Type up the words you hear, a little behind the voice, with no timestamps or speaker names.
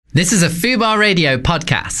This is a Fubar Radio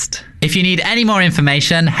podcast. If you need any more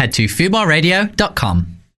information, head to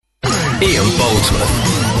fubarradio.com. Ian Boldsworth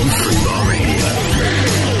on Fubar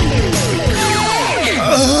Radio.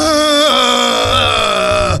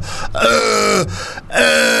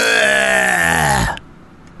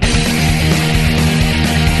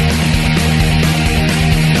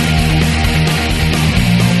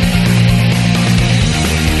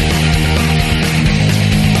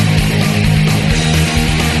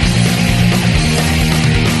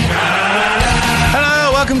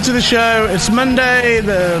 Welcome to the show. It's Monday, and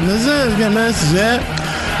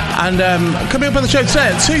coming up on the show today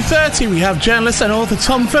at 2:30 we have journalist and author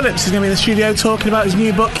Tom Phillips. He's going to be in the studio talking about his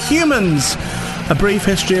new book Humans, a brief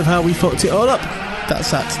history of how we fucked it all up.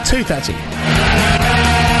 That's at 2:30.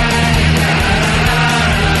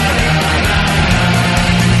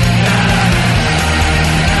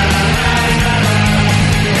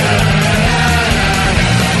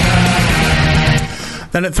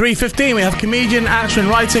 Then at 3:15 we have comedian, actor and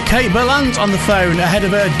writer Kate Berlant on the phone ahead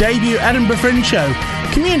of her debut Edinburgh Fringe show.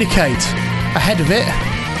 Communicate ahead of it.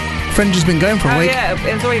 Fringe has been going for a week. Yeah,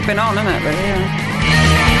 it's already been on, hasn't it? Really, yeah.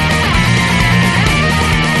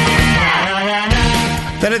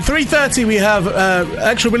 Then at 3:30 we have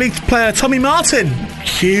extra relief player Tommy Martin.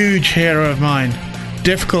 Huge hero of mine.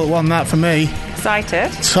 Difficult one, that for me.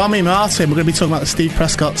 Excited. Tommy Martin. We're going to be talking about the Steve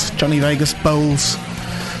Prescott's Johnny Vegas Bowls.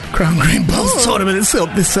 Crown Green Bowls tournament. It's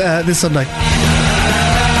up this Sunday.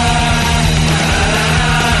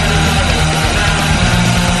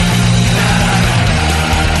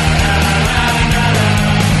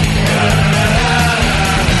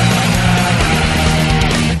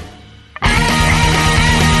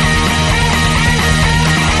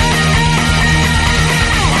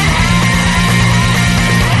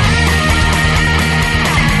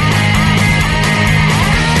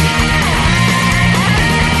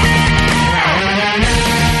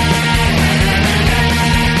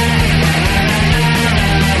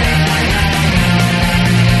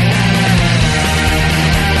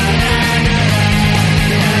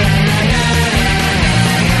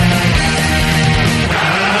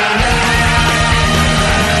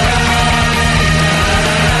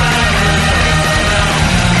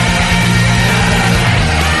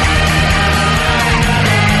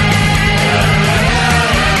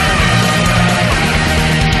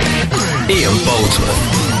 Ian Boldsworth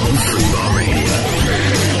on Fubar Radio.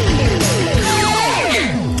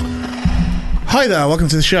 Hi there, welcome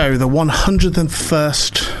to the show, the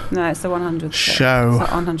 101st No, it's the 100th show. It's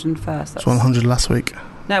the 101st. It's 100 last week.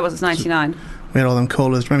 No, it was. It's 99. We had all them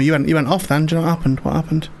callers. Remember, you went off then. Do you know what happened? What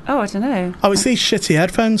happened? Oh, I don't know. Oh, it's these shitty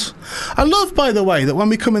headphones. I love, by the way, that when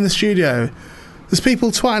we come in the studio, there's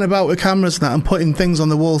people twatting about with cameras and that and putting things on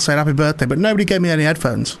the wall saying happy birthday, but nobody gave me any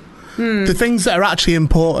headphones. The things that are actually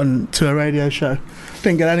important to a radio show.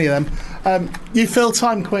 Didn't get any of them. You fill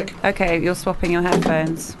time quick. Okay, you're swapping your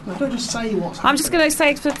headphones. Well, don't just say what's I'm just going to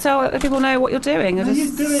say to tell people know what you're doing. No, I'm you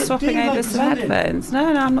just do it. swapping Do you over like some presenting? headphones. No,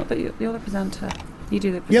 I'm not. You're the presenter. You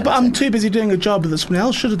do the presenting. Yeah, but I'm too busy doing a job that somebody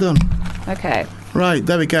else should have done. Okay. Right,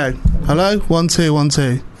 there we go. Hello? 1 2 1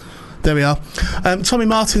 2. There we are. Tommy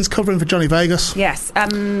Martin's covering for Johnny Vegas. Yes.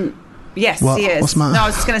 Yes, What? he is. What's the matter? No, I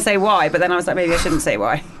was just going to say why, but then I was like, maybe I shouldn't say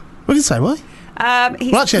why. We can say why.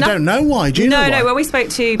 He's Well, actually, I don't know why. Do you know why? No, when we spoke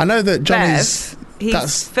to I know that Johnny's...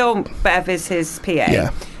 Bev is his PA.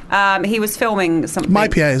 Yeah. He was filming something. My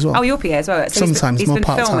PA as well. Oh, your PA as well. So Sometimes, he's more been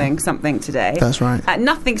part-time. filming something today. That's right.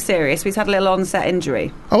 Nothing serious. He's had a little on-set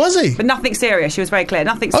injury, Oh, was he? but nothing serious. She was very clear.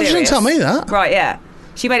 Nothing Oh, serious. she didn't tell me that. Right? Yeah.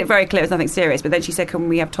 She made it very clear it was nothing serious. But then she said, "Can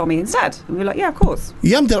we have Tommy instead?" And we were like, "Yeah, of course."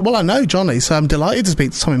 Yeah, well, I know Johnny, so I'm delighted to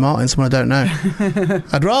speak to Tommy Martin, someone I don't know.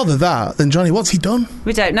 I'd rather that than Johnny. What's he done?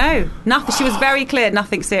 We don't know. Nothing. She was very clear.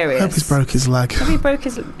 Nothing serious. I hope he's broke his leg. Maybe he broke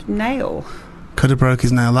his nail. Could have broke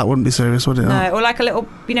his nail. That wouldn't be serious, would it? No, or like a little,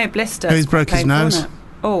 blister. Maybe he's broke his Painful, nose. isn't it?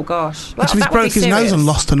 Oh gosh. Well, Actually, if that he's would broke be his nose serious. and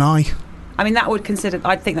lost an eye. I mean,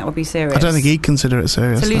 I'd think that would be serious. I don't think he'd consider it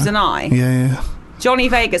serious. To lose though. an eye? Yeah. Johnny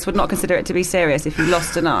Vegas would not consider it to be serious if he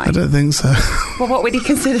lost an eye. I don't think so. Well, what would he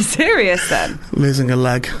consider serious then? Losing a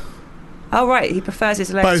leg. Oh, right, he prefers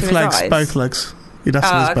his leg to his eyes. Both legs. You'd have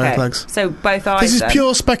to lose both legs. So both eyes. This is then.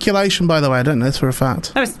 pure speculation, by the way. I don't know this for a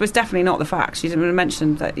fact. No, it was definitely not the fact. She didn't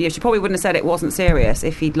mention that. Yeah, she probably wouldn't have said it wasn't serious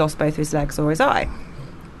if he'd lost both his legs or his eye,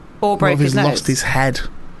 or broke What if his he's nose. lost his head,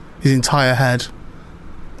 his entire head?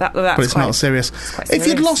 That's But it's quite, not serious. quite If you'd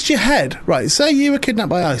serious. lost your head, right? Say you were kidnapped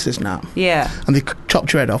by ISIS now, Yeah. and they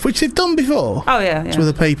chopped your head off, which they've done before. Oh yeah. To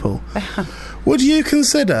other people. Would you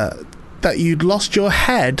consider that you'd lost your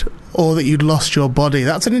head or that you'd lost your body?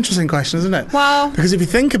 That's an interesting question, isn't it? Well- because if you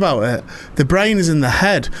think about it, the brain is in the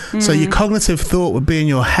head, so your cognitive thought would be in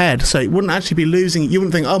your head, so it wouldn't actually be losing. You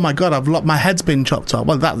wouldn't think, oh my god, my head's been chopped off.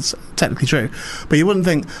 Well, that's technically true, but you wouldn't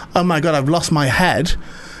think, oh my god, I've lost my head,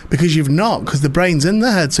 because you've not, because the brain's in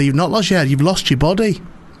the head, so you've not lost your head, you've lost your body.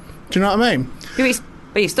 Do you know what I mean?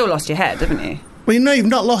 But you've still lost your head, haven't you? Well, you've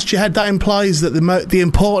not lost your head. That implies that the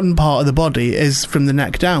important part of the body is from the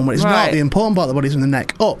neck down. Well, it's not. Right. The important part of the body is from the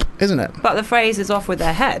neck up, isn't it? But the phrase is off with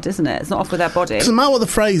their head, isn't it? It's not off with their body. Doesn't matter what the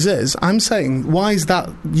phrase is. I'm saying, why is that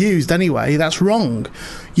used anyway? That's wrong.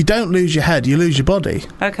 You don't lose your head. You lose your body.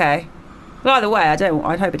 Okay. Well, either way,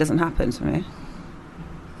 I hope it doesn't happen to me.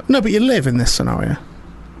 No, but you live in this scenario.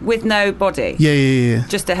 With no body? Yeah.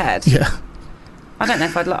 Just a head? Yeah. I don't know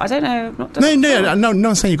if I'd like... I don't know. No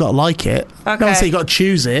one's saying you've got to like it. Okay. No one's saying you've got to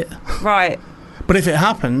choose it. Right. But if it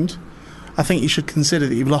happened, I think you should consider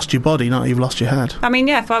that you've lost your body, not you've lost your head. I mean,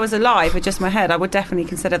 yeah, if I was alive with just my head, I would definitely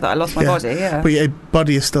consider that I lost my body, yeah. But your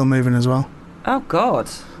body is still moving as well. Oh, God.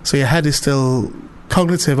 So your head is still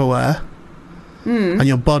cognitive aware, and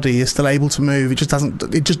your body is still able to move. It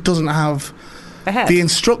just doesn't have A head? the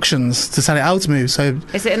instructions to tell it how to move. So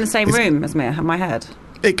Is it in the same room as me, my head?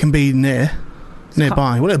 it can be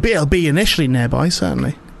nearby. Well, it'll be initially nearby,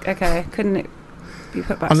 certainly, Okay, couldn't it be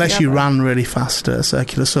put back unless you together? ran really fast at a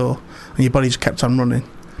circular saw and your body just kept on running.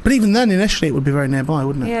 But even then, initially, it would be very nearby,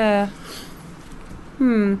 wouldn't it? Yeah.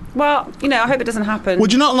 Well, I hope it doesn't happen.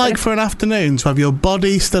 Would you not like for an afternoon to have your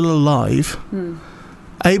body still alive,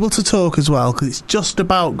 able to talk as well, because it's just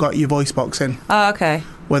about got your voice box in Oh, okay.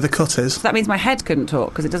 where the cut is? So that means my head couldn't talk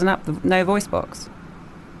because it doesn't have no voice box.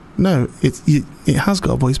 No, it has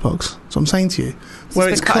got a voice box. That's what I'm saying to you. So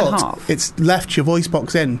it's been cut in half? It's left your voice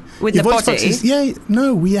box in. With your the voice box body? is,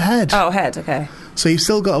 with your head. Oh, head, okay. So you've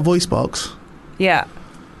still got a voice box. Yeah.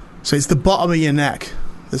 So it's the bottom of your neck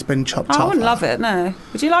that's been chopped off. I wouldn't love it, no.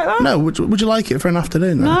 Would you like that? No, would you like it for an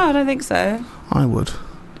afternoon then? No, I don't think so. I would.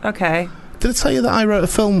 Okay. Did I tell you that I wrote a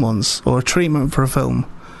film once, or a treatment for a film,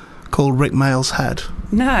 called Rick Mayall's Head?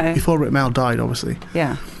 No. Before Rick Mayall died, obviously.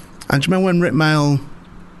 Yeah. And do you remember when Rick Mayall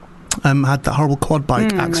had that horrible quad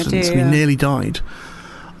bike accident and he nearly died?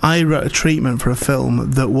 I wrote a treatment for a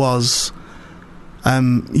film that was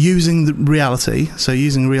using the reality, so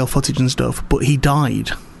using real footage and stuff, but he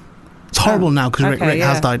died. It's horrible now because Rick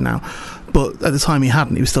has died now, but at the time he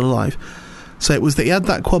hadn't. He was still alive. So it was that he had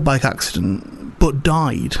that quad bike accident but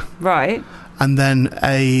died. Right. And then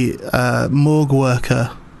a morgue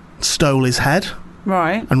worker stole his head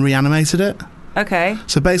Right. and reanimated it. Okay.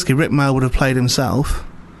 So basically Rick Mayall would have played himself,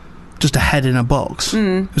 just a head in a box.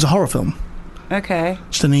 It was a horror film. Okay.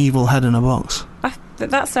 Just an evil head in a box.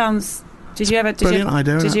 That sounds... Brilliant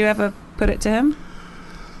idea, Did isn't you ever put it to him?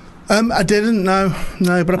 I didn't, no,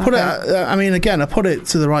 but I put it, I put it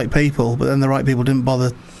to the right people, but then the right people didn't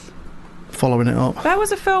bother following it up. There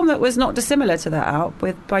was a film that was not dissimilar to that out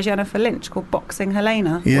by Jennifer Lynch called Boxing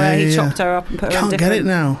Helena, where he chopped her up and put her in Can't different... get it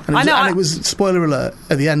now. And it was, spoiler alert,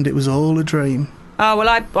 at the end it was all a dream. Oh,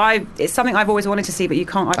 well, it's something I've always wanted to see, but I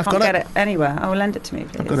can't get it anywhere. Oh, lend it to me,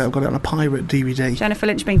 please. I've got it on a pirate DVD. Jennifer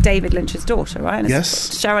Lynch being David Lynch's daughter, right? And Yes.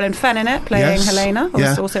 it's Sherilyn Fenn in it, playing Helena.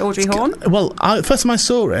 Also Audrey Horne. Well, first time I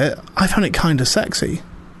saw it, I found it kind of sexy,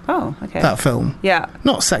 Oh, okay. that film. Yeah.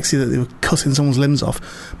 Not sexy that they were cutting someone's limbs off,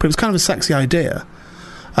 but it was kind of a sexy idea.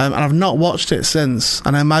 And I've not watched it since,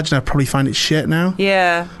 and I imagine I'd probably find it shit now.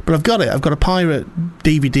 Yeah. But I've got it. I've got a pirate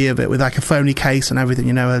DVD of it with like a phony case and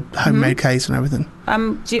everything, a homemade case and everything.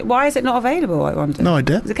 Why is it not available, I wonder? No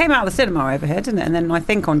idea. 'Cause it came out of the cinema over here, didn't it? And then I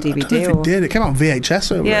think on DVD. I don't know if it did. It came out on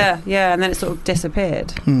VHS over here. Yeah, and then it sort of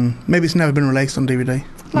disappeared. Maybe it's never been released on DVD.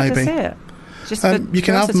 I'd like Maybe. to see it. Just You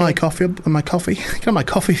can have my coffee. You can have my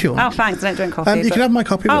coffee if you want. Oh, thanks. I don't drink coffee. You can have my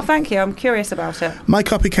copy. Oh, thank you. I'm curious about it. My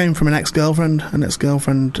copy came from an ex-girlfriend. An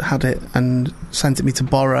ex-girlfriend had it and sent it me to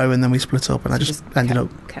borrow, and then we split up, and I just ended up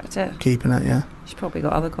kept it. keeping it. Yeah. She's probably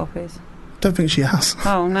got other copies. Don't think she has.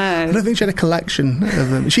 Oh no. I don't think she had a collection of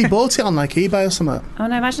them. She bought it on like eBay or something. Oh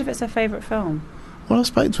no. Imagine if it's her favourite film. Well, I've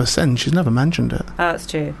spoken to her since. She's never mentioned it. Oh, that's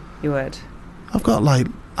true. You would. I've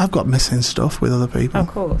got missing stuff with other people. Of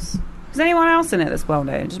course. Is anyone else in it that's well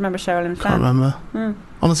known? Just remember Sherilyn Fenn? Can't remember.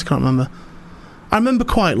 Honestly, can't remember. I remember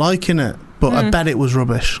quite liking it, but I bet it was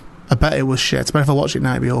rubbish. I bet it was shit. But if I watch it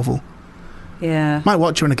now, it'd be awful. Yeah. Might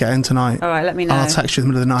watch it when I get in tonight. All right, let me know. I'll text you in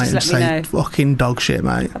the middle of the night Just and let me say, know. fucking dog shit,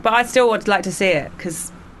 mate. But I still would like to see it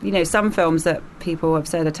because, some films that people have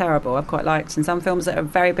said are terrible I've quite liked, and some films that are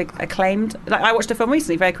very big acclaimed. Like I watched a film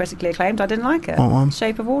recently, very critically acclaimed. I didn't like it. What one?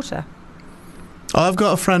 Shape of Water. I've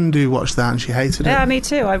got a friend who watched that and she hated it. Yeah, me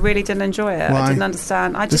too. I really didn't enjoy it. Why? I didn't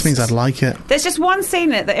understand. This means I'd like it. There's just one scene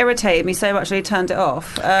in it that irritated me so much that he turned it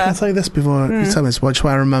off. Can I say this before you tell me this? Which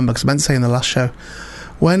I remember, because I meant to say in the last show.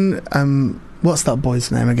 When, what's that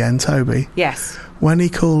boy's name again? Toby? Yes. When he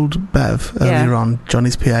called Bev earlier on,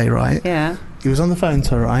 Johnny's PA, right? Yeah. He was on the phone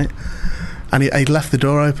to her, right? And he'd left the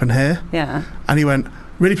door open here. Yeah. And he went,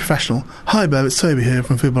 really professional. Hi, Bev, it's Toby here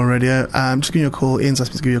from Football Radio. Just giving you a call. Ian's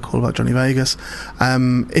asked me to give you a call about Johnny Vegas.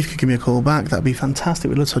 If you could give me a call back, that'd be fantastic.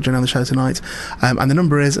 We'd love to have Johnny on the show tonight. And the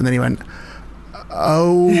number is, and then he went, 3.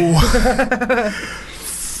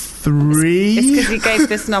 It's because he gave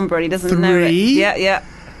this number and he doesn't know it. 3. Yeah, yeah.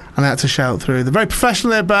 And I had to shout through. They're very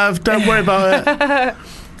professional there, Bev. Don't worry about it.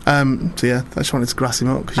 So yeah, I just wanted to grass him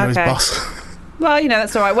up because you're his boss. Well,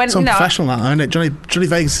 that's all right. When it's unprofessional, that, isn't it? Johnny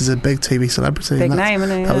Vegas is a big TV celebrity. Big name,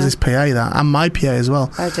 isn't he? That was his PA, that, and my PA as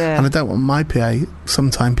well. Oh dear. And I don't want my PA,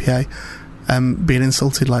 sometime PA, being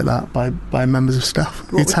insulted like that by members of staff.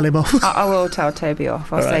 You tell him off. I will tell Toby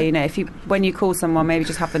off. I'll say, when you call someone, maybe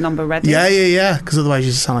just have the number ready. Yeah. Because otherwise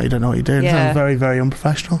you just sound like you don't know what you're doing. Yeah. It sounds very, very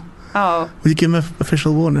unprofessional. Oh. Will you give him an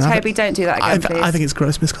official warning? Toby, don't do that again, please. I think it's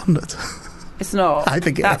gross misconduct. It's not. I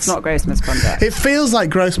think that's not gross misconduct. It feels like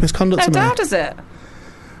gross misconduct to me. How does it?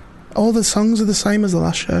 All the songs are the same as the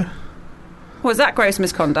last show. Was that gross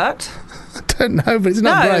misconduct? I don't know, but it's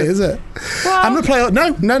not great, is it? Well, I'm going to play...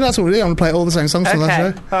 No, that's what we're doing. I'm going to play all the same songs from the last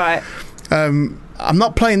show. All right. I'm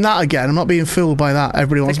not playing that again. I'm not being fooled by that.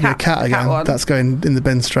 Everybody wants to be a cat again. One. That's going in the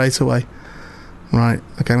bin straight away. Right.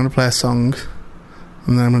 Okay, I'm going to play a song.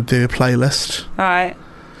 And then I'm going to do a playlist. All right.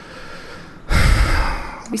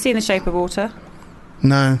 Have you seen The Shape of Water?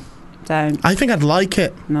 No. Don't. I think I'd like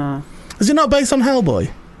it. No. Is it not based on Hellboy?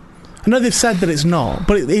 I know they've said that it's not,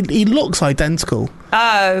 but he looks identical to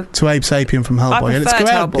Abe Sapien from Hellboy. I preferred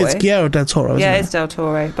Hellboy. It's Guillermo del Toro, isn't it? Yeah, it's Del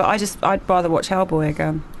Toro. But I'd rather watch Hellboy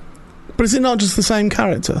again. But is it not just the same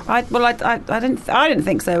character? I didn't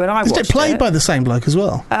think so when I watched it. Is it played by the same bloke as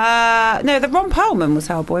well? No, the Ron Perlman was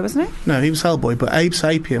Hellboy, wasn't he? No, he was Hellboy, but Abe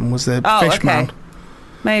Sapien was the fish man.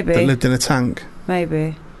 Maybe. That lived in a tank.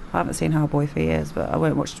 Maybe. I haven't seen Hellboy for years, but I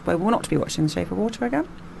will not be watching The Shape of Water again.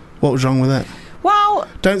 What was wrong with it? Well...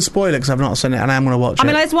 Don't spoil it, because I've not seen it, and I am going to watch it. I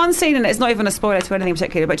mean, there's one scene in it, it's not even a spoiler to anything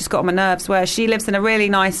particular, but it just got on my nerves, where she lives in a really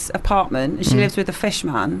nice apartment, and she lives with a fish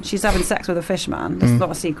man. She's having sex with a fish man. It's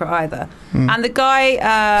not a secret either. And the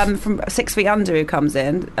guy from 6 Feet Under who comes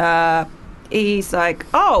in... he's like,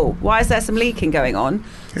 oh, why is there some leaking going on?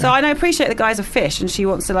 Yeah. So I appreciate the guy's a fish and she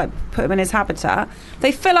wants to put him in his habitat.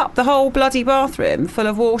 They fill up the whole bloody bathroom full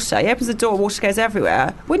of water. He opens the door, water goes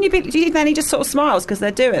everywhere. Wouldn't you be? Then he just sort of smiles because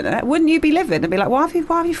they're doing it. Wouldn't you be livid and be like, why have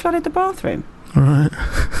you flooded the bathroom? Right.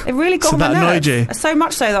 It really got on my nerves. So that annoyed you? So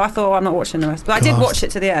much so that I thought, I'm not watching the rest. But I did watch it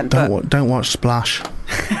to the end. Don't watch Splash.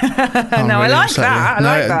 I like that. I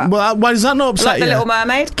like that. Well, why does that not upset you? The Little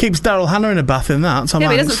Mermaid. Keeps Daryl Hannah in a bath in that. Yeah,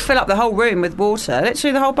 but he doesn't fill up the whole room with water.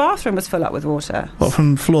 Literally, the whole bathroom was full up with water. What,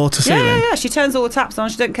 from floor to ceiling? Yeah. She turns all the taps on.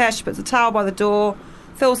 She don't care. She puts a towel by the door.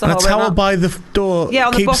 Fills the whole room. A towel by the door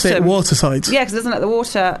on keeps the bottom. It watertight. Yeah, because it doesn't let the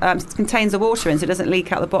water contains the water in, so it doesn't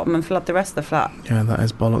leak out the bottom and flood the rest of the flat. Yeah, that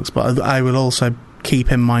is bollocks. But I will also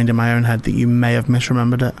keep in mind in my own head that you may have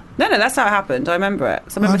misremembered it. No, that's how it happened. I remember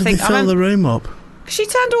it. So How did they fill the room up? She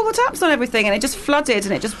turned all the taps on everything, and it just flooded,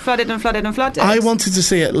 and it just flooded and flooded and flooded. I wanted to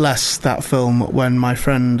see it less, that film, when my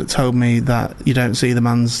friend told me that you don't see the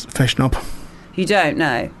man's fish knob. You don't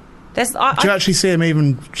know. Do you actually see him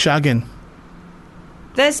even shagging?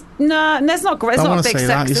 There's not great. There's not a big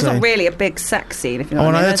sex. There's not really a big sex scene. If you know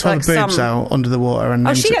what I mean. I had to have boobs out under the water,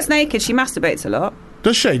 and she gets naked. She masturbates a lot.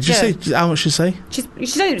 Does she? Did you see how much she see? She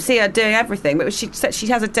doesn't see her doing everything, but she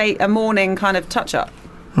has a morning kind of touch up.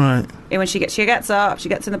 Right. And when she gets up, she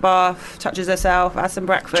gets in the bath, touches herself, has some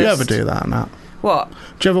breakfast. Do you ever do that, Nat? What?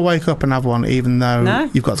 Do you ever wake up and have one, even though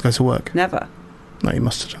you've got to go to work? Never. No, you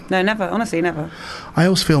must have done. No, never. Honestly, never. I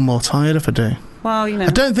always feel more tired if I do. Well, I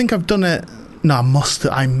don't think I've done it. No, I must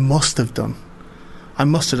have done. I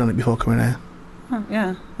must have done it before coming here. Oh,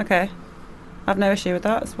 yeah. Okay. I've no issue with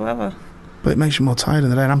that. It's whatever. But it makes you more tired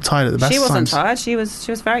in the day, and I'm tired at the best times. She wasn't tired. She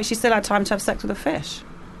was very... She still had time to have sex with a fish.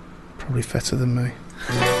 Probably fitter than me.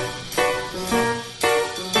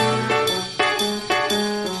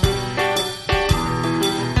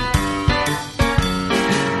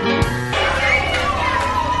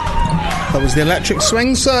 That was the Electric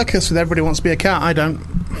Swing Circus with Everybody Wants to Be a Cat. I don't.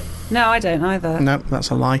 No, I don't either. No, that's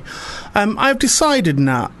a lie. I've decided,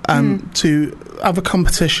 Nat, to have a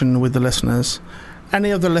competition with the listeners.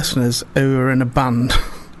 Any of the listeners who are in a band,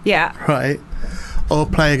 yeah, right, or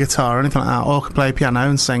play a guitar or anything like that, or can play a piano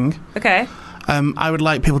and sing. Okay. I would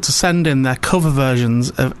like people to send in their cover versions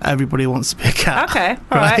of Everybody Wants to Be a Cat. Okay,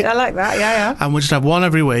 all right. I like that. Yeah. And we'll just have one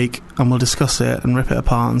every week, and we'll discuss it and rip it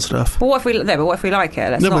apart and stuff. But what if we like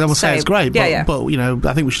it? Let's No, not but then we'll say it's great. Yeah. But you know,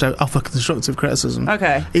 I think we should offer constructive criticism.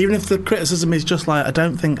 Okay. Even if the criticism is just like, I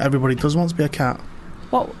don't think everybody does want to be a cat.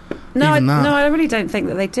 What? No, Even that. no, I really don't think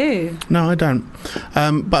that they do. No, I don't.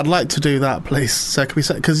 But I'd like to do that, please. So can we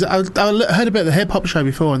say, because I heard a bit of the hip hop show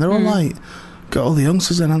before, and they're all like, got all the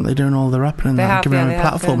youngsters in, aren't they, doing all the rapping and that, giving them a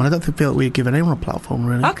platform. And I don't feel that we give anyone a platform,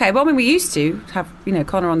 really. Okay, well, I mean, we used to have,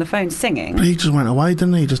 Connor on the phone singing. But he just went away,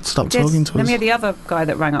 didn't he? He just stopped talking to us. Then we had the other guy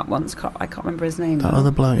that rang up once. I can't remember his name. That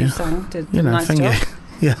other bloke, Who yeah. sang, did You a know, nice Thingy. job.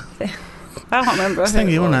 Yeah. I can't remember. It's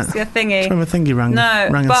Thingy, wasn't it? Yeah, Thingy. Remember Thingy rang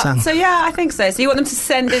and but sang. so yeah, I think so. So you want them to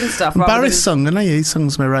send in stuff. And rather Barry's than sung, didn't he? He sung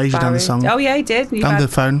some Erasure down the song. Oh yeah, he did. Down the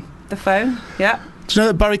phone. The phone. Yeah. Do you know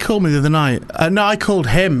that Barry called me the other night? No, I called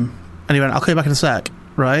him, and he went, "I'll call you back in a sec."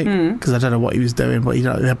 Right? Because I don't know what he was doing, but he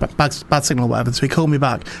had bad signal or whatever. So he called me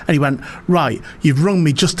back, and he went, "Right, you've rung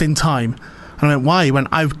me just in time." And I went, "Why?" He went,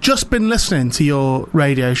 "I've just been listening to your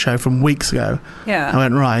radio show from weeks ago." Yeah. I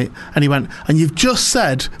went, "Right." And he went, "And you've just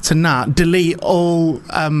said to Nat, delete all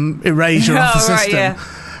Erasure off the system." Yeah.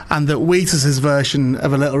 And that Wheatus's version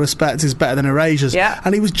of A Little Respect is better than Erasure's. Yeah.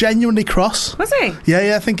 And he was genuinely cross. Was he?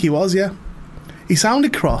 Yeah, I think he was, yeah. He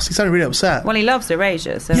sounded cross. He sounded really upset. Well, he loves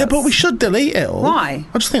Erasure. So yeah, but we should delete it all. Why?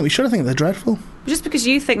 I just think we should. I think they're dreadful. Just because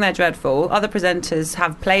you think they're dreadful, other presenters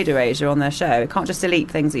have played Erasure on their show. You can't just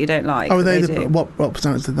delete things that you don't like. Oh, they do. What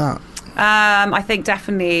presenters did that? I think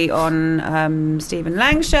definitely on Stephen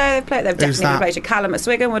Lang's show they've definitely played Erasure. Callum at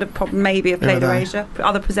Swigan would have maybe have played Erasure.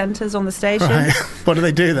 Other presenters on the station. Right. What do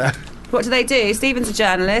they do there? What do they do? Stephen's a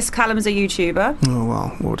journalist. Callum's a YouTuber. Oh well,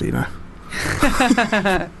 what do you know?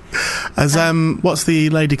 As what's the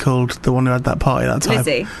lady called? The one who had that party that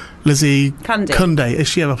time? Lizzie Cundy. Has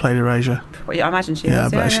she ever played Erasure? Well, yeah, I imagine she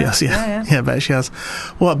has. has. Yeah, I bet she has. Yeah, I bet she has.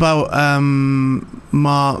 What about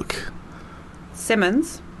Mark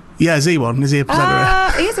Simmons? Yeah, is he one? Is he a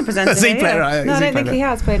presenter? He is a presenter. Has he played Erasure? No, I don't think he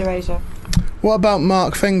has played Erasure. What about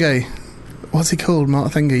Mark Thingy? What's he called?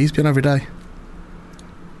 Mark Thingy. He's been every day.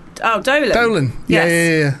 Oh, Dolan. Dolan.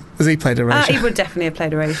 Yeah. Has he played Erasure? He would definitely have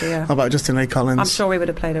played Erasure, yeah. How about Justin A. Collins? I'm sure he would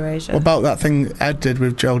have played Erasure. What about that thing Ed did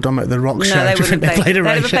with Joel Dommett, the rock show? No, they wouldn't have played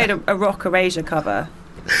Erasure. They'd have played a rock Erasure cover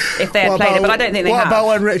if they had played it, but I don't think they have. What about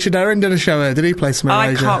when Richard Herring did a show here? Did he play some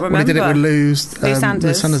Erasure? I can't remember. When he did it with Lou Sanders.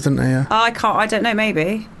 Lou Sanders, didn't he? Yeah. I don't know,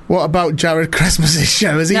 maybe. What about Jared Christmas's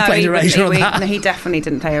show? Has he played Erasure on that? No, he definitely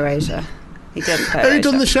didn't play Erasure. He didn't play Who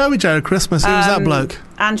done the show with Jared Christmas? Who was that bloke?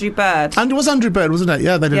 Andrew Bird. And it was Andrew Bird, wasn't it?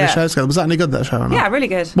 Yeah, they did a show together. Was that any good, that show? Or not? Yeah, really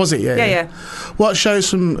good. Was it? Yeah. What shows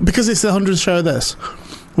from... Because it's the 100th show of this,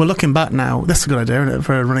 we're looking back now. This is a good idea, isn't it,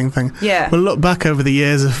 for a running thing? Yeah. We'll look back over the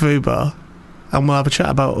years of Fubar and we'll have a chat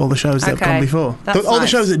about all the shows that have gone before. All the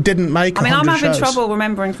shows that didn't make 100 I'm having shows. trouble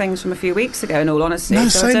remembering things from a few weeks ago, in all honesty. No,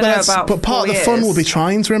 so same, I don't know about but part of the years. fun will be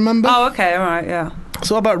trying to remember. Oh, okay, all right, yeah.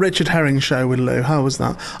 So what about Richard Herring's show with Lou? How was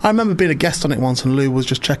that? I remember being a guest on it once and Lou was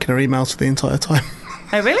just checking her emails for the entire time.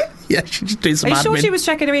 Oh, really? Yeah, she just doing some admin. Are you sure she was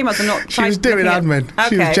checking her emails and not... She was doing admin. Okay.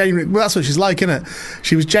 She was genuinely... Well, that's what she's like, innit?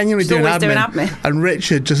 She was genuinely doing admin. And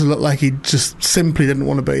Richard just looked like he just simply didn't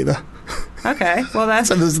want to be there. Okay, well then...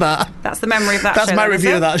 So there's that. That's the memory of that show. That's my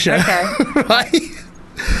review of that show. Okay. Right.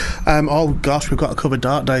 Oh gosh, we've got to cover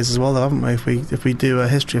dark days as well, though, haven't we? If we do a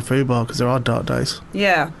history of Fubar, because there are dark days.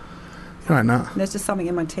 Yeah. You're right, Nat. There's just something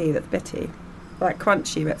in my tea that's bitty. Like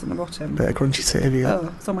crunchy bits on the bottom. Bit of crunchy tea, have you got?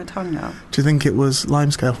 Oh, it's on my tongue now. Do you think it was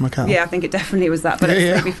limescale from a cow? Yeah, I think it definitely was that, but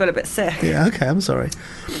it made me feel a bit sick. Yeah, okay, I'm sorry.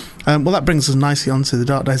 Well, that brings us nicely onto the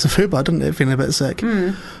dark days of Fubar, doesn't it? Feeling a bit sick.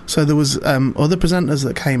 So there was other presenters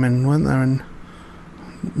that came in, weren't there, and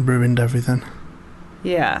ruined everything.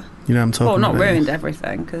 Yeah. You know what I'm talking about. Well, not ruined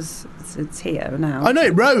everything, because it's here now. I know,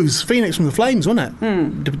 it rose. Phoenix from the Flames, wasn't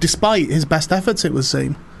it? Despite his best efforts, it would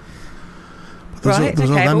seem. Right,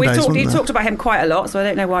 okay. But you talked about him quite a lot, so I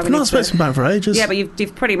don't know why we I've not spoken about him for ages. Yeah, but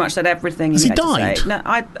you've pretty much said everything. Has he died? To say. No,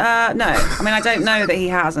 no. I mean, I don't know that he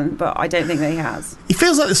hasn't, but I don't think that he has. He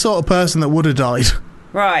feels like the sort of person that would have died.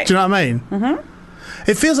 Right. Do you know what I mean? Mm-hmm.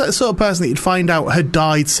 It feels like the sort of person that you'd find out had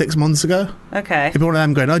died 6 months ago. Okay. It'd be one of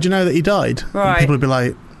them going, "Oh, do you know that he died?" Right. And people would be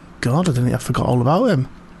like, "God, I forgot all about him."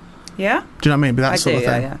 Yeah. Do you know what I mean? Be that sort of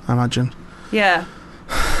thing. Yeah. I imagine. Yeah.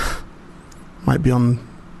 Might be on,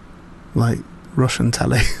 like, Russian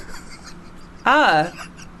telly. Well,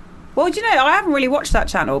 do you know, I haven't really watched that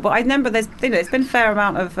channel, but I remember there's been a fair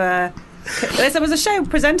amount of There was a show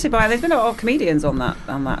presented by. There's been a lot of comedians on that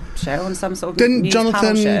show, on some sort of Didn't news Jonathan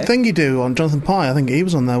panel show. Thingy do on Jonathan Pye? I think he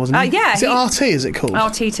was on there, wasn't he? Yeah, Is it RT? Is it called?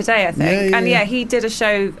 RT Today, I think. Yeah, And yeah. he did a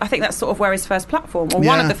show. I think that's sort of where his first platform, or one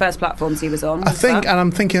Yeah. of the first platforms he was on. I was think, that. and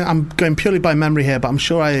I'm thinking, I'm going purely by memory here, but I'm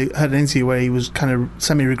sure I heard an interview where he was kind of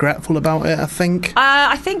semi-regretful about it. I think.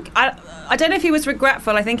 I don't know if he was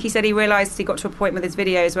regretful. I think he said he realised he got to a point with his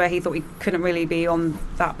videos where he thought he couldn't really be on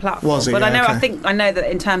that platform. Was he? But Yeah, I know that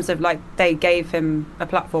in terms of like they gave him a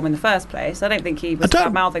platform in the first place. I don't think he was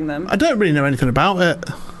bad-mouthing them. I don't really know anything about it.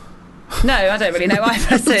 No, I don't really know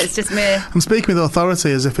either. So it's just mere. I'm speaking with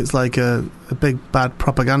authority as if it's like a big bad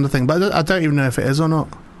propaganda thing, but I don't even know if it is or not.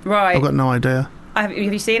 Right. I've got no idea. Have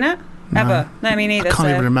you seen it? Ever? No, me neither. I can't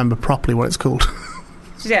even remember properly what it's called.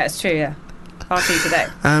 Yeah, it's true. Yeah. RT Today.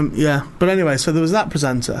 Yeah, but anyway, so there was that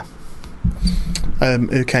presenter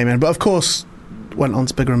who came in, but of course went on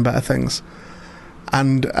to bigger and better things.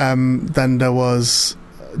 And then there was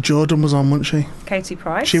Jordan was on, wasn't she? Katie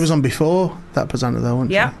Price. She was on before that presenter, though,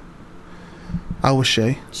 wasn't Yeah. she? How was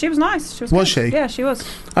she? She was nice. She was. Was good. she? Yeah, she was.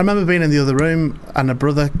 I remember being in the other room, and her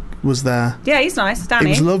brother was there. Yeah, he's nice. Danny. It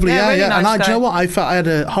was lovely, yeah, really yeah. Nice And do you know what? I felt I had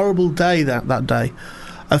a horrible day that day,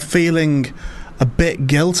 of feeling a bit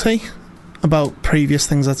guilty about previous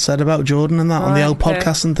things I'd said about Jordan and that on the old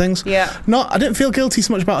podcast and things. Yeah. I didn't feel guilty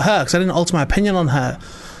so much about her because I didn't alter my opinion on her,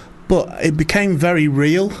 but it became very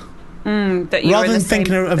real. That you Rather than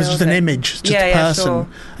thinking of it as just an image, just a person, sure.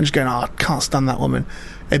 and just going, I can't stand that woman.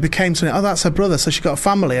 It became something. Oh, that's her brother. So she got a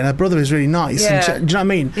family, and her brother is really nice. Yeah. And do you know what I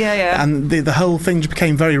mean? Yeah, yeah. And the whole thing just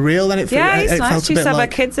became very real. Then He's it nice. felt She a used bit to have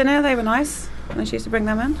like. her kids in here. They were nice. And she used to bring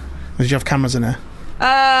them in. Did you have cameras in here?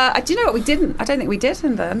 Do you know what? We didn't. I don't think we did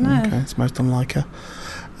in there. No. Okay, it's most unlike her.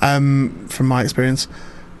 From my experience.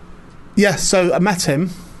 Yeah, so I met him.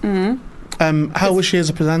 How was she as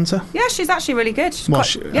a presenter? Yeah, she's actually really good. She's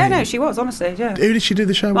Was quite, she? yeah, no, she was, honestly, yeah. Who did she do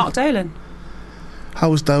the show Mark with? Dolan. How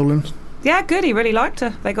was Dolan? Yeah, good. He really liked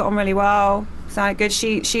her. They got on really well. Sounded good.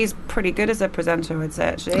 She's pretty good as a presenter, I'd say,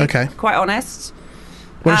 actually. Okay. Quite honest.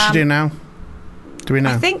 What does she do now? Do we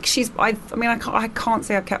know? I think she's... I can't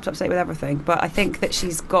say I've kept up to date with everything, but I think that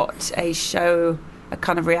she's got a show, a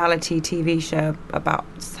kind of reality TV show about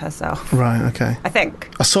herself. Right, okay. I think.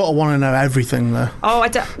 I sort of want to know everything, though. Oh, I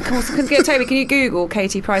don't... Toby, can you Google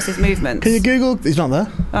Katie Price's movements? Can you Google? He's not there.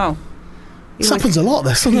 Oh. This happens a lot,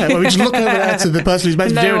 this, doesn't it? Where we just look over there to the person who's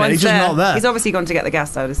meant to be doing it. He's just not there. He's obviously gone to get the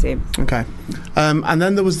guest, I would assume. Okay. And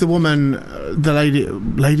then there was the woman, the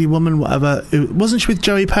lady woman, whatever. Wasn't she with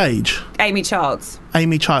Joey Page? Amy Childs.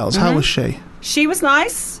 Amy Childs. How was she? She was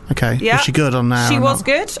nice. Okay. Yeah. Was she good on there? She or was not?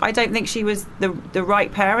 good. I don't think she was the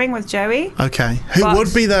right pairing with Joey. Okay. Who But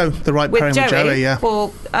would be, though, the right pairing with Joey? Yeah. Well,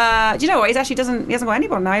 do you know what? He hasn't got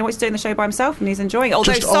anyone now. He's doing the show by himself and he's enjoing it.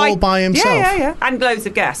 Although Just all by himself? Yeah. And loads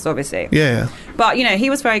of guests, obviously. Yeah. But, you know,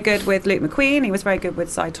 he was very good with Luke McQueen. He was very good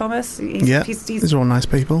with Cy Thomas. He's These are all nice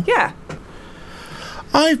people. yeah.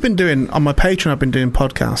 I've been doing, on my Patreon, I've been doing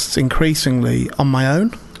podcasts increasingly on my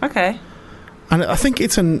own. Okay. And I think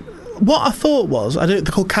it's what I thought was, they're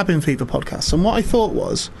called Cabin Fever podcasts, and what I thought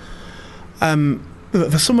was,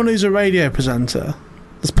 for someone who's a radio presenter,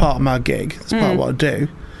 as part of my gig, as part of what I do,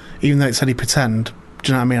 even though it said he pretend,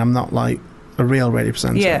 do you know what I mean? I'm not like a real radio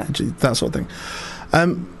presenter, Yeah. that sort of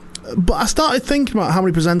thing. But I started thinking about how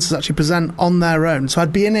many presenters actually present on their own. So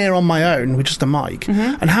I'd be in here on my own with just a mic,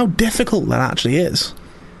 and how difficult that actually is.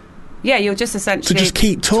 Yeah, you're just essentially To just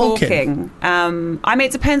keep talking. I mean,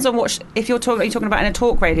 it depends on what if you're talking about in a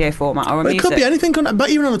talk radio format or a It music. could be anything, but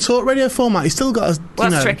even on a talk radio format, you still got to. Well,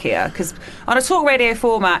 that's trickier because on a talk radio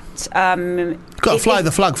format, You've got to fly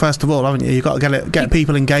the flag first of all, haven't you? You've got to get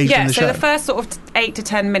people engaged in the show. Yeah, so the first sort of 8 to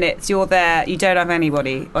 10 minutes, you're there. You don't have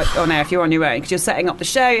anybody on air if you're on your own because you're setting up the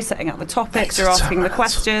show, you're setting up the topics, you're asking the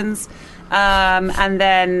questions. And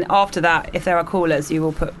then after that, if there are callers, you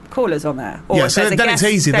will put callers on there. Or if so there's a then guest,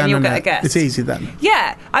 it's easy. then you'll isn't get it? a guest. It's easy then.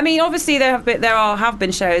 Yeah, I mean, obviously there have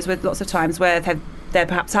been shows with lots of times where there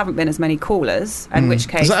perhaps haven't been as many callers, in which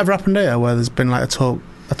case Has that ever happened here, where there's been like a talk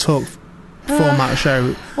format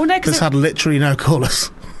show that's had literally no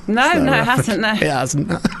callers? No, it hasn't. No, It hasn't.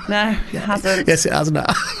 no, it hasn't. Yes, it hasn't.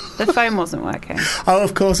 The phone wasn't working. Oh,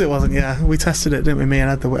 of course it wasn't. Yeah, we tested it, didn't we? Me and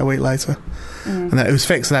Ed a week later, and it was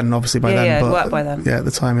fixed then. Obviously by then, it but worked by then. Yeah, at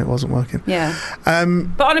the time it wasn't working. Yeah,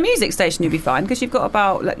 but on a music station you'd be fine because you've got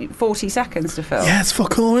about 40 seconds to fill. Yeah, it's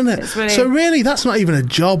fuck all, isn't it? It's really- So really, that's not even a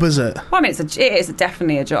job, is it? Well, I mean, it is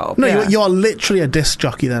definitely a job. No, yeah. you are literally a disc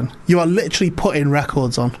jockey. Then you are literally putting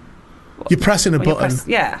records on. You're pressing a When you button,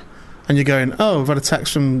 yeah. and you're going, "Oh, I've had a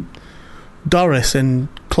text from Doris in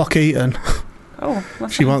Clockheaton." Oh,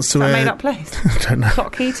 what's She that? wants to Is that a wear- made-up place? I don't know.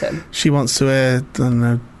 Clockheaton. She wants to wear, I don't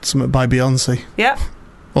know, something by Beyonce. Yep.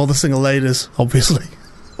 All the single ladies, obviously.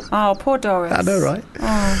 Oh, poor Doris. I know, right?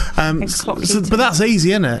 Oh, in So, Clockheaton. but that's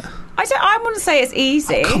easy, isn't it? I wouldn't say it's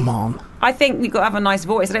easy. Come on. I think you've got to have a nice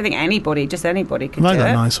voice. I don't think anybody could Have I do got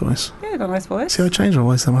it. a nice voice? Yeah, you've got a nice voice. See, I changed my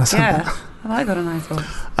voice then when I said Yeah, that. have I got a nice voice?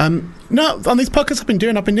 No, on these podcasts I've been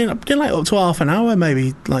doing like up to half an hour,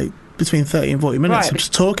 maybe like between 30 and 40 minutes. Right, I'm but-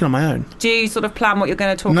 just talking on my own. Do you sort of plan what you're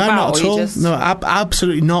going to talk No, about? not or at you all. Just... No,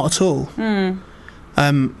 absolutely not at all.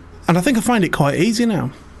 And I think I find it quite easy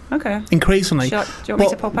now, Okay. increasingly. Do you want me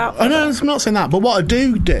to pop out? Oh, no, I'm not saying that. But what I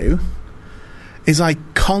do is I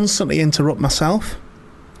constantly interrupt myself.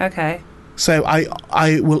 Okay. So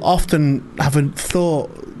I will often have a thought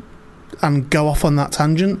and go off on that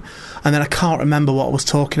tangent, and then I can't remember what I was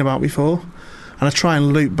talking about before. And I try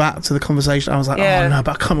and loop back to the conversation. I was like, Yeah. oh no,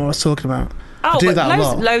 but I can't remember what I was talking about. Oh, I do but that a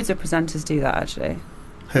lot. loads of presenters do that, actually.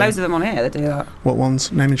 Who? Loads of them on here that do that. What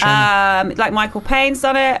ones? Name and shame. Like Michael Payne's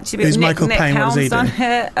done it. Who's Michael Nick Payne? What does he Helm's do?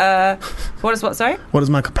 done it. What, sorry? What does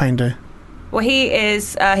Michael Payne do? Well, he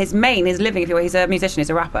is, his living, if you will, he's a musician, he's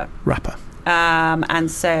a rapper. Rapper. And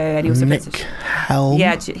he also Nick does Helm.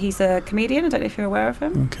 yeah, he's a comedian. I don't know if you're aware of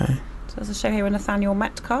him. Okay. So there's a show here with Nathaniel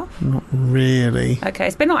Metcalf. Not really. Okay,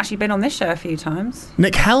 it's actually been on this show a few times.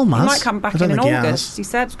 Nick Helm has? He might come back I don't in think he August. has. He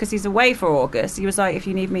said, because he's away for August, he was like, if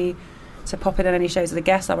you need me to pop in on any shows with a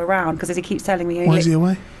guest, I'm around. Because as he keeps telling me... Why is he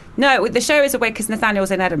away? No, the show is away because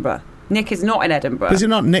Nathaniel's in Edinburgh. Nick is not in Edinburgh. But is it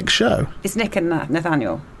not Nick's show? It's Nick and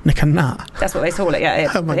Nathaniel. Nick and Nat? That's what they call it,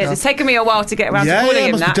 yeah. Oh my God. It's taken me a while to get around Yeah, to calling yeah, it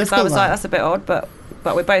him must be Nat. So I difficult, was that. like, that's a bit odd, but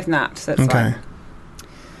we're both Nat, so it's Okay. fine.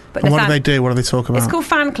 But And what do Nathan- they do? What do they talk about? It's called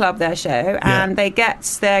Fan Club, their show, and they get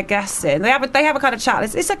their guests in. They have a kind of chat.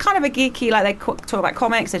 It's a kind of a geeky, like they talk about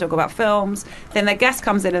comics, they talk about films. Then their guest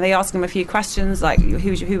comes in and they ask them a few questions, like who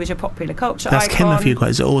was your popular culture That's icon? him a few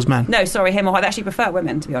questions. Is it always men? No, sorry, him or her. They actually prefer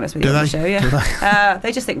women, to be honest with you, Do on the they? show. Yeah, Do they?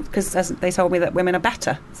 they just think because they told me that women are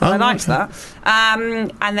better, so Oh, I liked okay. that.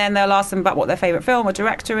 And then they'll ask them about what their favourite film or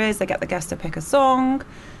director is. They get the guest to pick a song.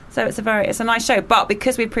 So it's a nice show, but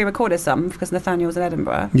because we pre-recorded some, because Nathaniel's in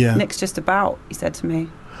Edinburgh, Yeah. Nick's just about. He said to me,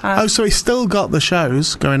 Oh, so he's still got the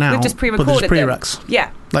shows going out. we've just but pre-recorded there's prereqs. them. Yeah,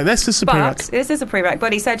 Like this is a but prereq. this is a prereq.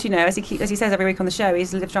 But he said, as he says every week on the show,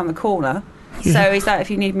 he's lived around the corner. Yeah. So he's like,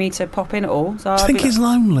 if you need me to pop in at all, so Do you think he's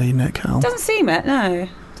lonely, Nick Helm? doesn't seem it. No,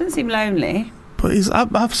 doesn't seem lonely. But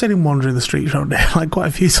I've seen him wandering the streets around there like quite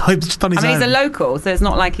a few times just on his I mean, own. he's a local, so it's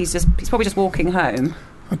not like he's probably just walking home.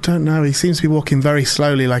 I don't know. He seems to be walking very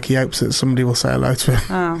slowly, like he hopes that somebody will say hello to him.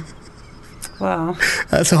 Oh, well,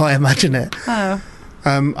 That's how I imagine it. oh,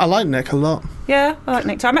 I like Nick a lot. yeah. I like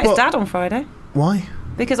Nick too. I met his Well- dad on Friday Why?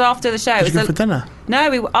 because after the show, Did you go for dinner?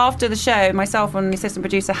 after the show, myself and the assistant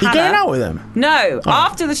producer You Hannah. going out with him? No, Oh.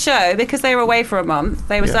 after the show, because they were away for a month,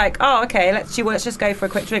 they was Yeah. like, "Oh, okay, let's just go for a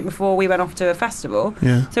quick drink before we went off to a festival."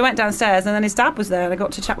 Yeah. So we went downstairs, and then his dad was there, and I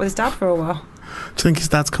got to chat with his dad for a while. Do you think his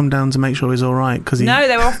dad's come down to make sure he's all right? No,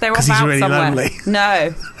 they were off. 'cause he's out really somewhere. lonely.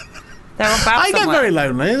 No, they were off out I get somewhere. very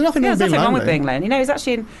lonely. There's nothing Yeah, wrong there's with being nothing wrong lonely. with being lonely. You know, he's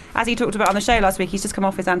actually, as he talked about on the show last week, he's just come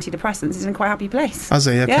off his antidepressants. He's in quite a happy place. Has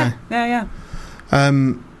he? Okay. Yeah.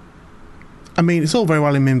 I mean, it's all very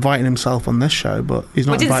well him inviting himself on this show, but he's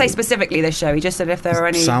not Well, he didn't say invited- specifically this show. He just said if there are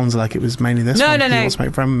any. Sounds like it was mainly this No, one. no, He no. wants to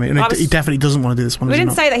make friends with me. And I was- he definitely doesn't want to do this one. We does he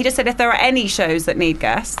didn't not? say that. He just said if there are any shows that need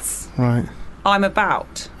guests, Right. I'm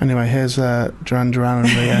about. Anyway, here's Duran Duran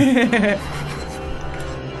and Rio.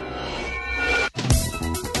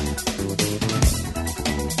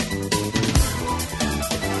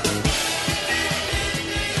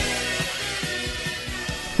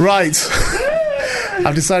 Right.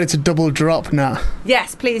 I've decided to double drop now.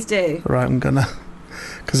 Yes, please do. Right, I'm gonna.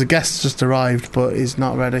 Because a guest's just arrived, but he's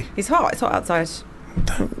not ready. It's hot. It's hot outside.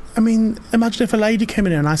 I mean, imagine if a lady came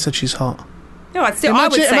in here and I said she's hot. No, I would say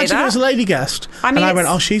imagine if it that. was a lady guest I mean, and I went,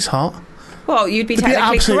 it's- "Oh, she's hot." Well, you'd be It'd be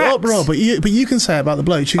technically absolute correct. uproar. But you can say it about the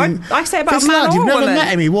bloke. You can, I say about this a man lad, or you've a never woman. met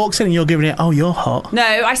him. He walks in and you're giving it. Oh, you're hot. No,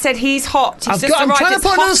 I said he's hot. He's just I'm arrived. trying to It's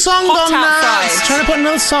put another song hot on now. outside. Trying to put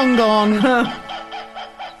another song on.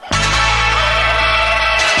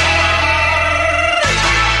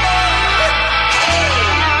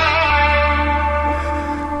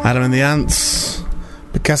 Adam and the Ants,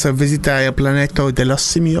 Picasso visita el planeta de los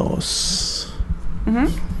simios.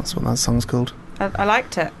 That's what that song's called. I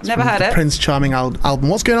liked it. Never From heard the it. Prince Charming album.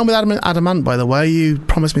 What's going on with Adam Ant, by the way? You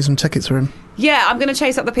promised me some tickets for him. Yeah, I'm going to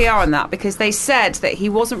chase up the PR on that because they said that he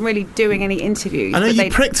wasn't really doing any interviews. I know you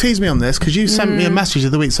teased me on this because you sent me a message the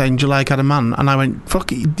other week saying, "Do you like Adam Mann?" And I went,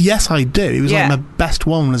 "Fuck it, yes, I do." He was like my best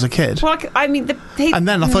one as a kid. Well, I mean, and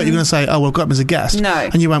then I thought you were going to say, "Oh, we've got him as a guest." No,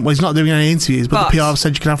 and you went, "Well, he's not doing any interviews, but the PR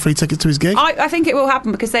said you can have free tickets to his gig." I think it will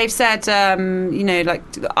happen because they've said, like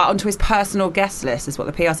onto his personal guest list is what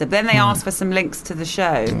the PR said. Then they asked for some links to the show,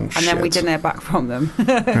 and then we didn't hear back from them.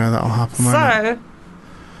 Yeah, that'll happen.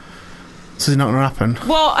 So it's not going to happen.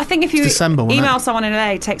 Well, I think if you December, email someone in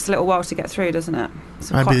LA, it takes a little while to get through, doesn't it?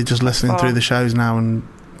 Maybe they're just listening through the shows now and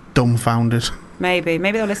dumbfounded. Maybe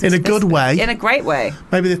they'll listen in a good way. In a great way.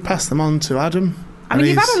 Maybe they've passed them on to Adam. I mean,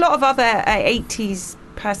 you've had a lot of other 80s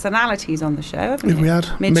personalities on the show, haven't you? We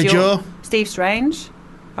had Midge-Ure, Steve Strange,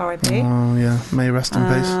 R.I.P. Oh yeah, may he rest in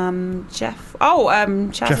peace. Jeff.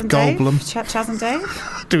 Chaz Jeff and Goldblum. Chaz and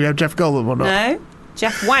Dave. Do we have Jeff Goldblum or not? No.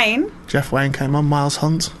 Jeff Wayne. Jeff Wayne came on. Miles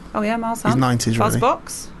Hunt. Oh yeah, Miles Hunt. He's 90s, really.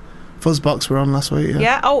 Fuzzbox. Fuzzbox were on last week. Yeah.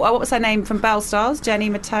 Yeah. Oh, what was her name from Belle Stars? Jenny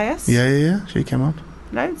Mateus. Yeah. She came on.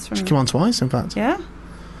 Loads from. She came on twice, in fact. Yeah.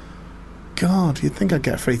 God, you'd think I'd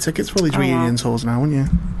get free tickets for all these reunion tours now, wouldn't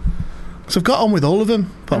you? Because I've got on with all of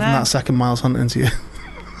them, apart from that second Miles Hunt interview.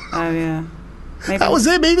 Oh yeah. Maybe that was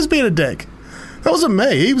him. He was being a dick. That wasn't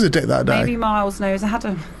me. He was a dick that day. Maybe Miles knows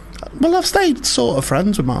Adam. Well, I've stayed sort of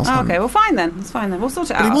friends with Miles Hunt. Okay, well, fine then. It's fine then. We'll sort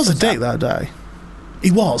it out. But he was a dick that day.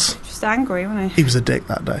 He was. Just angry, wasn't he? He was a dick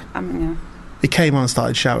that day. Yeah. He came on and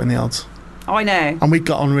started shouting the odds. Oh, I know. And we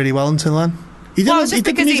got on really well until then. He did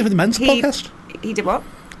the music for the Mental podcast. He did what?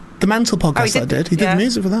 The Mental podcast I did. He did the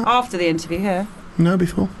music for that. After the interview here? No,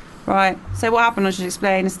 before. Right. So what happened, I should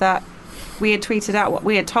explain, is that we had tweeted out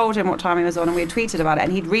we had told him what time he was on, and we had tweeted about it,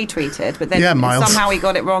 and he'd retweeted, but then somehow he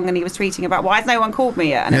got it wrong, and he was tweeting about why has no one called me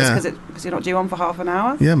yet, and it was because you're not due on for half an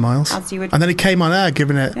hour. Yeah, Miles. And then he came on air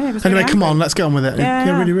giving it. Yeah, anyway, come on, let's get on with it.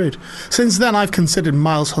 Yeah, really rude. Since then, I've considered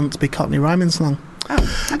Miles Hunt to be Cockney rhyming slang.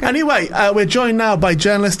 Oh, okay. Anyway, we're joined now by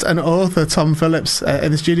journalist and author Tom Phillips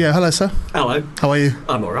in the studio. Hello, sir. Hello. How are you?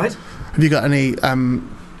 I'm all right. Have you got any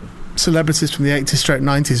celebrities from the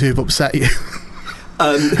 80s/90s who've upset you?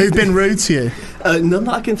 Who've been rude to you? None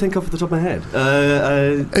that I can think of off the top of my head.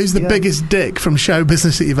 Who's the biggest dick from show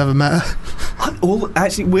business that you've ever met?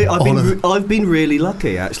 I've been really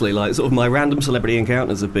lucky, actually. Like, sort of my random celebrity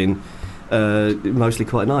encounters have been mostly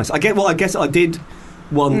quite nice. I guess I did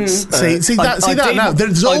once. See that now.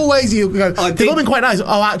 There's always you go. They've all been quite nice.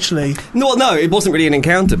 Oh, actually, no, it wasn't really an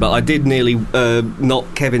encounter, but I did nearly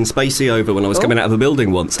knock Kevin Spacey over when I was coming out of a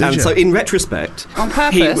building once. So, in retrospect, on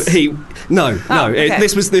purpose,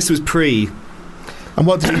 this was pre. And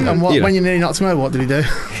what did when you nearly knocked him over? What did he do?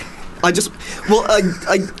 I just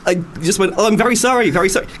went. Oh, I'm very sorry,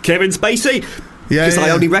 Kevin Spacey. Because I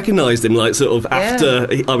only recognised him after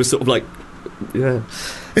I was sort of like. Yeah.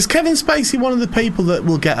 Is Kevin Spacey one of the people that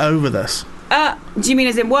will get over this? Do you mean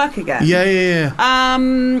as in work again? Yeah.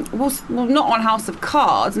 Well, not on House of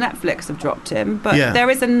Cards. Netflix have dropped him, but there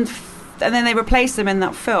is and then they replaced him in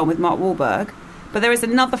that film with Mark Wahlberg. But there is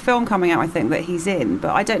another film coming out, I think, that he's in.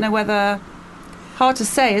 But I don't know whether. Hard to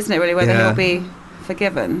say, isn't it? Really, whether he'll be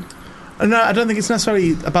forgiven. No, I don't think it's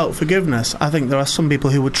necessarily about forgiveness. I think there are some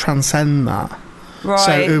people who would transcend that. Right.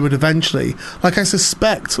 So who would eventually, like I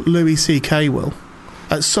suspect Louis C.K. will.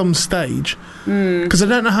 At some stage, because I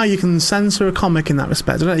don't know how you can censor a comic in that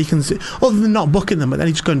respect. I don't know how you can, other than not booking them, but then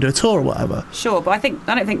you just go and do a tour or whatever. Sure, but I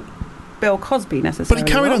don't think Bill Cosby necessarily. But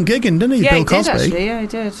he carried on gigging, didn't he? Yeah, Bill Cosby. Actually, yeah, he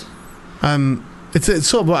did. It's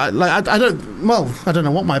sort of like I don't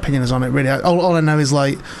know what my opinion is on it really. All I know is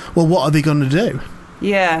what are they going to do?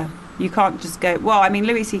 Yeah, you can't just go. Well, I mean,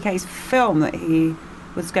 Louis C.K.'s film that he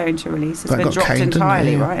was going to release has been dropped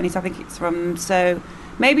entirely, right? And I think it's from so.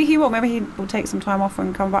 Maybe he will. Maybe he will take some time off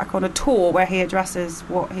and come back on a tour where he addresses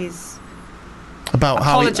what he's about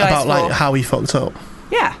how he fucked up.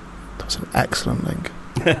 Yeah, that was an excellent link.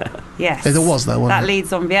 Yes, it was though. Wasn't that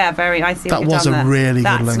leads on. Yeah, very. I see. That was a really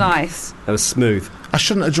good link. That's nice. That was smooth. I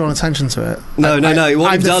shouldn't have drawn attention to it. No.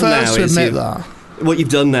 What you've done now is what you've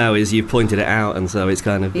done now is you've pointed it out, and so it's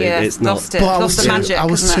kind of it's lost not. It. Lost the magic. I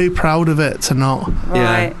was too proud of it to not.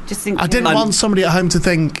 Right. Yeah. Just think. I didn't want somebody at home to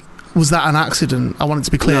think. Was that an accident? I want it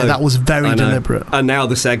to be clear that was very deliberate. And now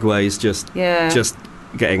the segue is just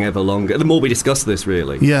getting ever longer. The more we discuss this,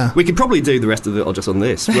 really, we could probably do the rest of it just on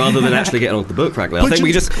this rather than actually getting on the book. Frankly, I think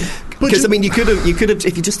we just because I mean you could have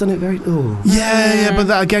if you just done it very. But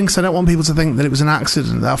that again, because I don't want people to think that it was an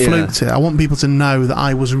accident that I fluked it. I want people to know that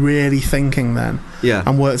I was really thinking then,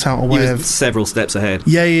 and worked out a way of several steps ahead.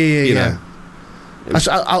 Yeah.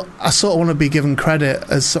 I sort of want to be given credit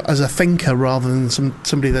as a thinker rather than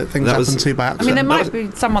somebody that things happen to by accident. I mean, there might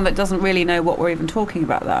be someone that doesn't really know what we're even talking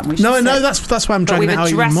about there. No, that's why I'm dragging it out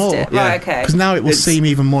even more. Right, okay. Because now it will seem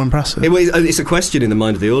even more impressive. It's a question in the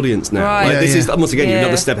mind of the audience now. Right. Like, this is, once again, you're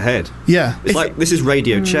another step ahead. Yeah. It's like, this is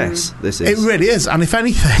radio chess. This is. It really is. And if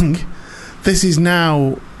anything, this is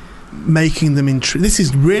now making them intrigued. This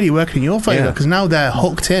is really working in your favour because now they're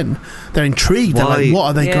hooked in. They're intrigued. They're like, what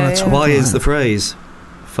are they going to talk about? Why is the phrase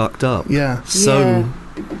fucked up so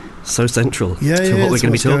central to what we're going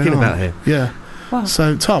to be talking about here? Yeah. Wow.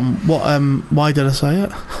 So, Tom, why did I say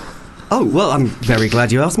it? Oh, well, I'm very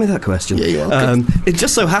glad you asked me that question. Yeah, it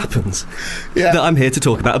just so happens that I'm here to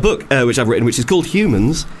talk about a book which I've written, which is called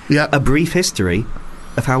Humans, A Brief History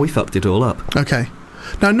of How We Fucked It All Up. Okay.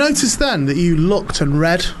 Now, notice then that you looked and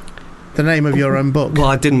read the name of your own book. Well,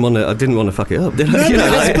 I didn't want to fuck it up, did I?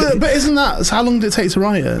 No, but isn't that... So how long did it take to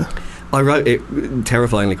write it? I wrote it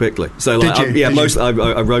terrifyingly quickly. So, like,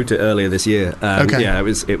 I wrote it earlier this year. Yeah,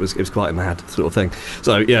 it was quite a mad sort of thing.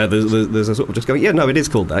 So, yeah, there's a sort of just going. Yeah, no, it is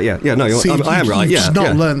called that. Yeah, no, I am right. You've just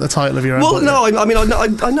not learned the title of your own. Well, no, I mean, I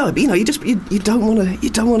know, but you know, you don't want to.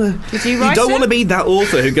 Did you write You don't want to be that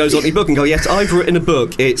author who goes on your book and go, yes, I've written a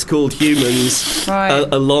book. It's called Humans,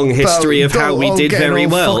 a long history of how we did very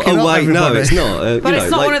well. Oh wait, no, it's not. But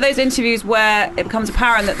it's not one of those interviews where it becomes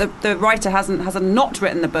apparent that the writer hasn't not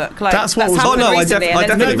written the book. Like, that's what was. Oh no, I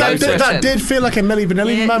definitely wrote it. That did feel like a Milli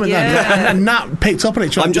Vanilli moment then. And Nat picked up on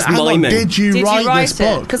it. I'm just miming. Did you write this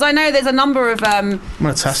book? Because I know there's a number of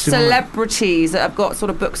celebrities that have got sort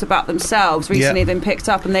of books about themselves recently been picked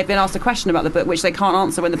up, and they've been asked a question about the book which they can't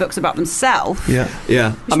answer when the book's about themselves.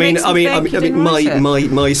 Yeah. I mean,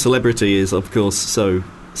 my celebrity is of course so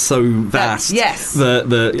vast. Yes.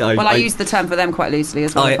 I use the term for them quite loosely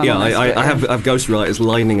as well. I have ghostwriters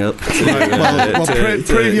lining up.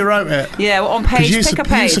 Prove you wrote it. Yeah, on page. Pick a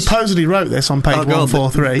page. You supposedly wrote this on page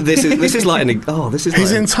 143. This is like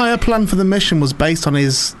his entire plan for the mission was based on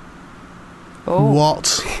his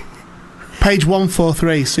what? Page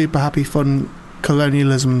 143. Super happy fun.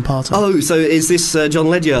 Colonialism party. Oh, so is this John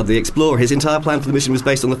Ledyard, the explorer? His entire plan for the mission was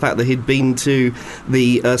based on the fact that he'd been to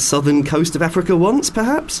the southern coast of Africa once,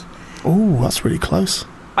 perhaps? Oh, that's really close.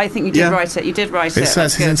 I think you did write it. You did write it. It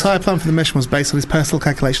says his entire plan for the mission was based on his personal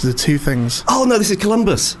calculations of two things. Oh, no, this is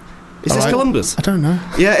Columbus. Is this Columbus? I don't know.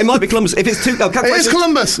 Yeah, it might be Columbus. If it's two... Oh, it is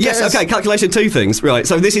Columbus! Yes, okay, calculation two things. Right,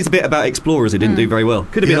 so this is a bit about explorers who didn't do very well.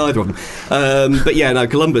 Could have been either of them. But yeah, no,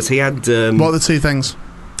 Columbus, he had... what are the two things?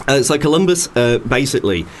 So Columbus,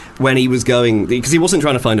 basically, when he was going, because he wasn't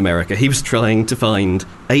trying to find America, he was trying to find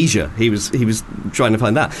Asia. He was trying to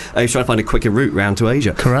find that. He was trying to find a quicker route round to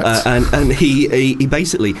Asia. Correct. And he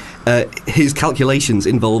basically, his calculations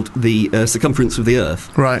involved the circumference of the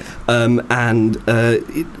Earth. Right.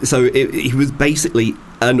 So he was basically,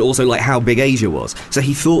 and also like how big Asia was. So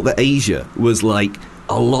he thought that Asia was like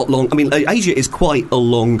a lot long. I mean, Asia is quite a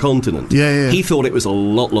long continent. Yeah. He thought it was a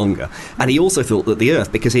lot longer, and he also thought that the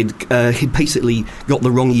Earth, because he'd basically got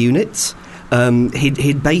the wrong units.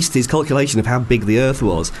 He'd based his calculation of how big the Earth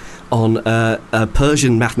was on a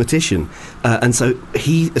Persian mathematician, and so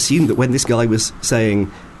he assumed that when this guy was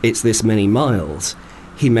saying it's this many miles,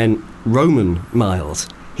 he meant Roman miles.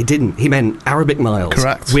 He didn't. He meant Arabic miles,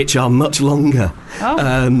 correct, which are much longer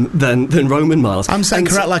than Roman miles. I'm saying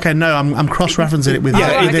correct like I know. I'm cross-referencing it with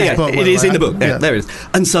this book. It is in the book. Yeah, there it is.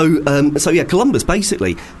 And so Columbus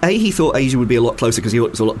basically, he thought Asia would be a lot closer because he thought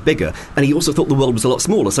it was a lot bigger, and he also thought the world was a lot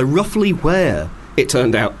smaller. So roughly where it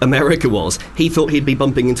turned out America was, he thought he'd be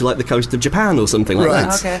bumping into like the coast of Japan or something like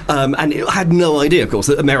that. Okay. And it had no idea, of course,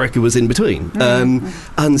 that America was in between.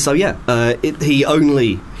 And so he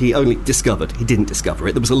only discovered. He didn't discover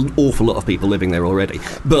it. There was an awful lot of people living there already.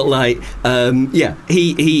 But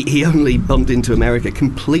he only bumped into America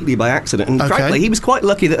completely by accident. And frankly, he was quite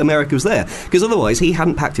lucky that America was there, because otherwise he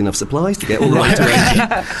hadn't packed enough supplies to get all the way to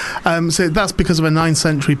Asia. So that's because of a 9th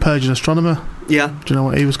century Persian astronomer. Yeah. Do you know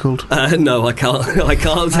what he was called? No, I can't. I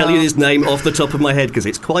can't tell you his name off the top of my head because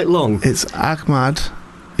it's quite long. It's Ahmad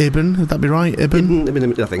Ibn. Would that be right?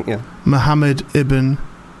 Ibn, I think. Yeah. Muhammad Ibn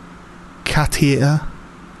Kathir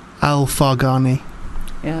al-Farghani.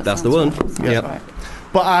 Yeah, that's the one. Yeah. Right.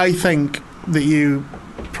 But I think that you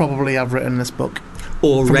probably have written this book.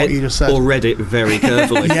 Or read it very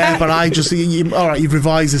carefully. Yeah, but I just... all right, you've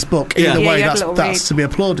revised this book. Either way, that's to be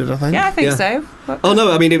applauded, I think. Yeah, I think so. Oh,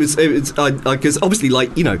 no, I mean, it was because obviously,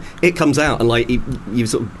 like, you know, it comes out and, like, you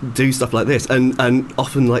sort of do stuff like this, and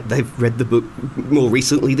often, like, they've read the book more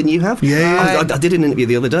recently than you have. Yeah. I did an interview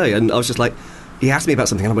the other day, and I was just like, he asked me about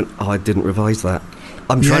something, and I went, I didn't revise that.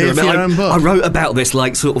 I'm trying to remember. I wrote about this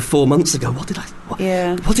like sort of 4 months ago. What did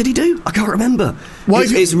What did he do? I can't remember. Why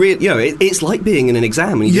it's real. It's like being in an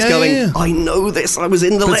exam and you're just going, I know this. I was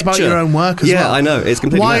in the lecture. It's about your own work as well. Yeah, I know. It's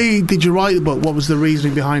completely. Why did you write the book? What was the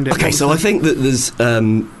reasoning behind it? Okay, so I think that there's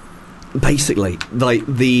basically like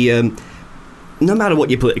the no matter what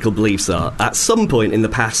your political beliefs are, at some point in the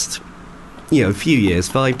past, few years,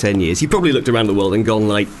 5-10 years, you probably looked around the world and gone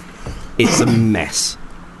like, it's a mess.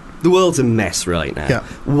 The world's a mess right now. Yeah.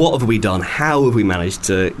 What have we done? How have we managed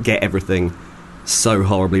to get everything so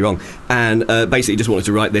horribly wrong? And basically just wanted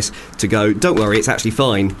to write this to go, don't worry, it's actually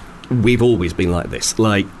fine. We've always been like this.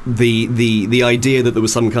 Like, the idea that there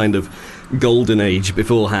was some kind of golden age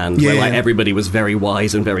beforehand where like everybody was very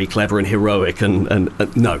wise and very clever and heroic and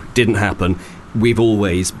no, didn't happen. We've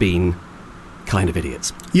always been kind of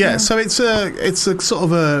idiots. Yeah, so it's a sort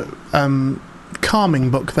of a calming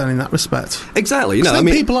book then in that respect. Exactly.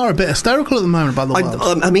 People are a bit hysterical at the moment by the world.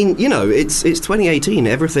 It's 2018.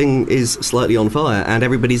 Everything is slightly on fire, and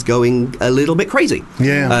everybody's going a little bit crazy.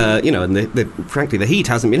 Yeah. And frankly, the heat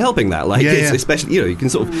hasn't been helping that. Like, especially, you can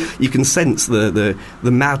you can sense the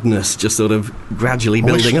madness just sort of gradually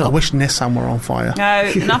building up. I wish Nissan were on fire. No,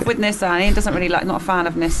 enough with Nissan. Ian doesn't really not a fan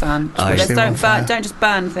of Nissan. Don't just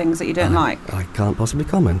burn things that you don't like. I can't possibly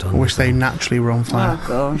comment on. I wish they naturally were on fire. Oh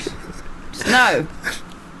gosh. No.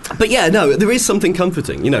 But there is something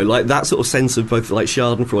comforting, like that sort of sense of both like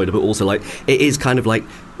Schadenfreude, but also like it is kind of like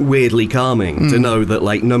weirdly calming to know that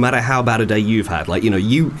like no matter how bad a day you've had, like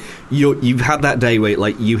you've had that day where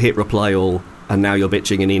like you hit reply all and now you're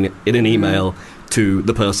bitching in an email to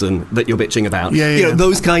the person that you're bitching about.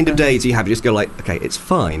 Those kind of days you have, you just go like, okay, it's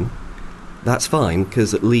fine, that's fine,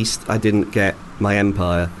 because at least I didn't get my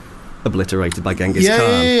empire obliterated by Genghis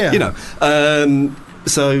Khan.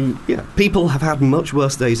 So, people have had much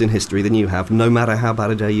worse days in history than you have, no matter how bad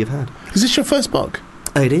a day you've had. Is this your first book?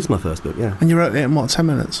 It is my first book, yeah. And you wrote it in, 10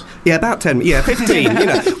 minutes? Yeah, about 10, 15,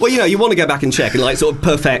 you want to go back and check and, like, sort of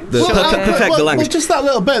perfect the language. Well, just that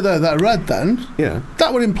little bit there that I read then, yeah,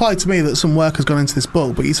 that would imply to me that some work has gone into this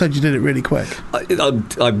book, but you said you did it really quick.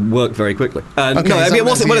 I worked very quickly. It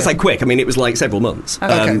wasn't, when I say quick, it was, like, several months.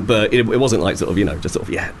 But it wasn't, like, sort of, just sort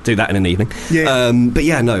of, do that in an evening. Yeah. But,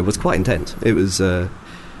 it was quite intense. It was...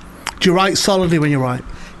 Do you write solidly when you write?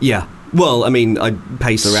 Yeah. Well, I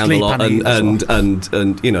pace around a lot and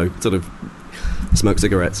sort of smoke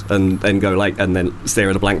cigarettes and then go and then stare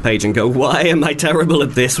at a blank page and go, why am I terrible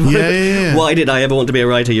at this? Why did I ever want to be a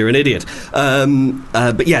writer? You're an idiot. But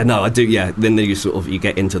I do. Then you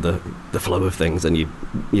get into the flow of things and you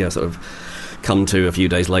sort of come to a few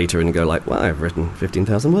days later and go like, well, I've written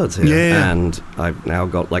 15,000 words here, and I've now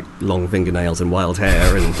got like long fingernails and wild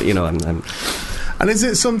hair, and I'm. And is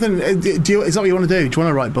it something? Is that what you want to do? Do you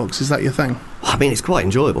want to write books? Is that your thing? It's quite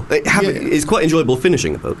enjoyable. It's quite enjoyable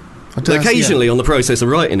finishing a book. Occasionally, on the process of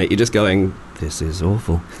writing it, you're just going, "This is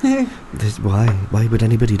awful. Why would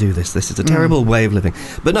anybody do this? This is a terrible way of living."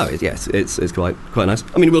 But no, it's quite nice.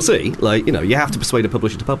 We'll see. You have to persuade a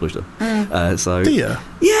publisher to publish them. So do you?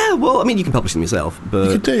 Yeah. Well, you can publish them yourself, but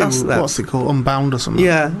you could do what's it called, Unbound or something.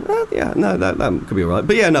 Yeah. No, that could be all right.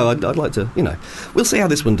 But I'd like to. We'll see how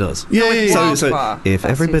this one does. Yeah. So if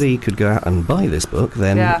everybody could go out and buy this book,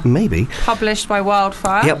 then maybe published by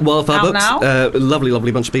Wildfire. Yep, Wildfire out Books. Now.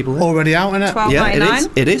 Lovely bunch of people there. Already out in it.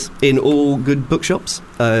 $12.99. It is in all good bookshops.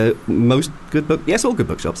 Most good all good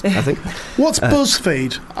bookshops, I think. What's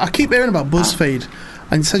BuzzFeed? I keep hearing about BuzzFeed,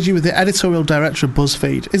 and it says you were the editorial director of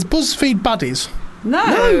BuzzFeed. Is BuzzFeed baddies?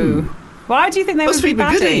 No. Why do you think they would be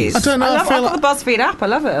baddies? I don't know. I've got the BuzzFeed app. I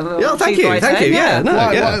love it. Yeah, thank you.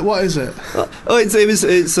 Yeah. What is it?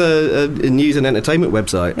 It's a news and entertainment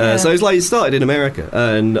website. So it started in America,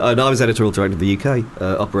 and I was editorial director of the UK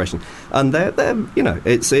operation. And they're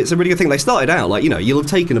it's a really good thing. They started out you'll have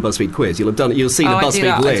taken a BuzzFeed quiz, you'll seen a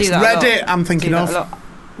BuzzFeed list. Reddit, I'm thinking of.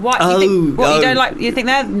 What you don't like? You think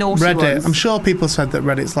they're naughty Reddit. ones? I'm sure people said that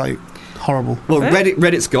Reddit's horrible. Well,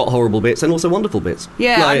 Reddit's got horrible bits and also wonderful bits.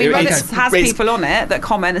 Yeah, Reddit has people on it that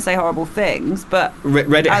comment and say horrible things, but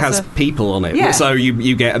Reddit has people on it, so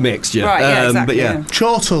you get a mixture. Right, exactly. But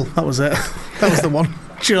Chortle, that was it. That was the one.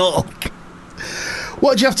 Chortle.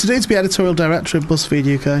 What did you have to do to be editorial director of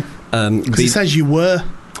BuzzFeed UK? Because it says you were.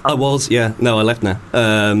 I was, yeah. No, I left now.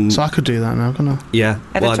 So I could do that now, couldn't I? Yeah.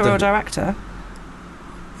 Editorial director?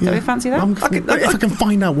 Do we fancy that? If I can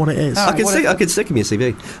find out what it is. I could stick him your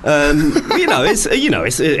CV.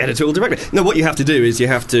 It's editorial director. No, what you have to do is you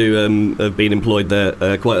have to have been employed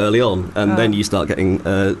there quite early on, and then you start getting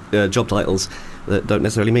job titles that don't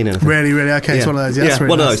necessarily mean anything. Really, okay, it's one of those. Yeah, that's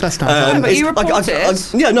really nice. That's nice. But you reported.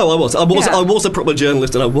 I was a proper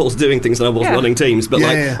journalist, and I was doing things, and I was running teams. But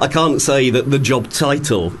I can't say that the job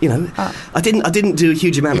title. I didn't do a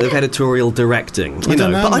huge amount of editorial directing. But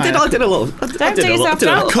I did a lot of.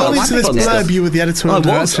 According to this blurb, you were the editorial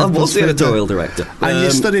director. I was the editorial director, and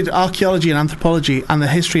you studied archaeology and anthropology and the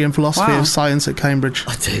history and philosophy of science at Cambridge.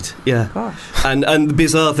 I did, yeah. Gosh. And the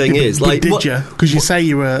bizarre thing is, like, did you? Because you say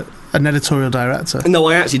you were an editorial director. No,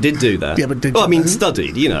 I actually did do that. Yeah, but did you? I mean,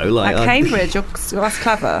 studied. Like at Cambridge. That's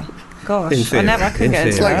clever. Gosh, I couldn't get into that.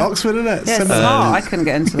 It's like Oxford, isn't it? Yeah, it's smart. I couldn't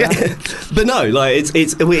get into that. But no, like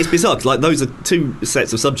it's bizarre. Cause, like, those are two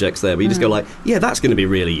sets of subjects there, but you just go like, yeah, that's going to be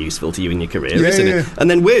really useful to you in your career, isn't it? And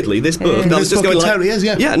then weirdly, this book, I was just going like, totally is,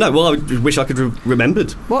 yeah, no. Well, I wish I could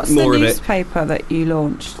remembered What's more of it. What's the newspaper that you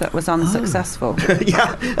launched that was unsuccessful?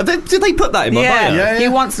 Yeah, did they put that in my bio? Yeah.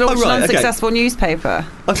 You once launched an unsuccessful newspaper.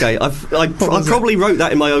 Okay, I probably wrote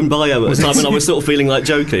that in my own bio at the time when I was sort of feeling like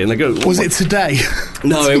jokey, and they go, was it Today?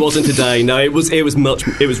 No, it wasn't Today. No, it was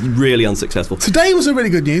really unsuccessful. Today was a really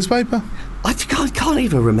good newspaper. I can't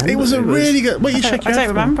even remember. It was a really good. Well, I don't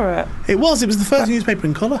remember it. It was the first newspaper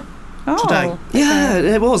in colour. Today. Yeah,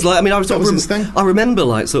 it was. Like, I mean, I remember,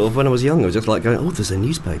 like, sort of when I was younger, just like going, oh, there's a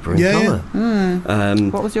newspaper in colour. Yeah.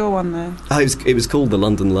 What was your one though? It was called the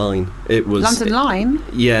London Line. It was London Line.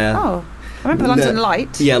 Yeah. Oh. I remember London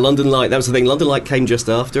Light. Yeah, London Light. That was the thing. London Light came just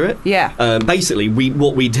after it. Yeah. Basically,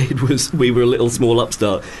 what we did was we were a little small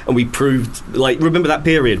upstart, and we proved, like, remember that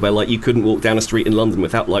period where, like, you couldn't walk down a street in London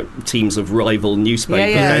without, like, teams of rival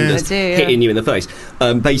newspaper vendors hitting you in the face.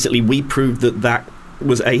 Basically, we proved that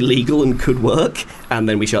was illegal and could work, and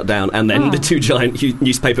then we shut down, and then the two giant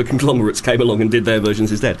newspaper conglomerates came along and did their versions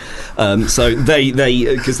instead. So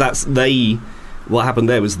what happened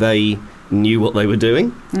there was they knew what they were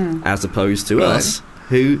doing, as opposed to us,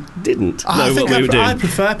 who didn't know what we were doing. I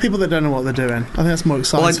prefer people that don't know what they're doing. I think that's more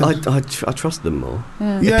exciting. I trust them more.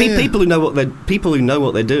 Yeah. People who know what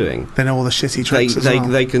they're doing. They know all the shitty tricks.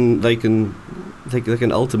 They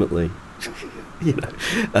can ultimately,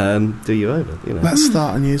 do you over. Let's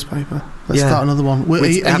start a newspaper. Let's start another one. Do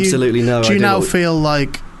you now feel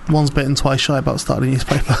like one's bitten twice shy about starting a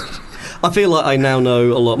newspaper? I feel like I now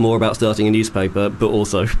know a lot more about starting a newspaper, but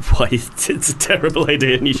also why it's a terrible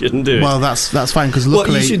idea and you shouldn't do it. Well, that's fine, because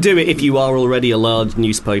luckily... Well, you should do it if you are already a large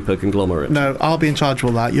newspaper conglomerate. No, I'll be in charge of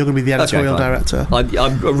all that. You're going to be the editorial director.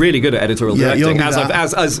 I'm really good at editorial directing,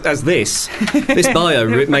 as this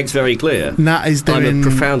bio makes very clear. Nat is doing... I'm a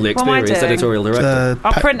profoundly experienced editorial director.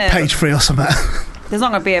 I'll print it. Page 3 or something. There's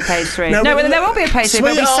not going to be a page 3. No, but there will be a page 3,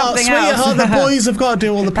 but it'll be something else. The boys have got to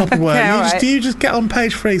do all the proper work. You just get on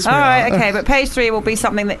page 3, sweetheart. All right, okay, but page 3 will be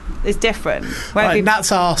something that is different.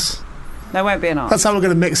 That's arse. There won't be an arse. That's how we're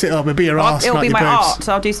going to mix it up. It'll be your arse, it'll not be your my boobs. art,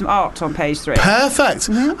 so I'll do some art on page 3. Perfect.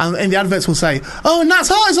 And in the adverts will say, oh, Nat's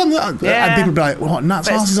art is on the... And people will be like, what, Nat's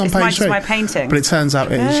art is on page 3? It's my painting. But it turns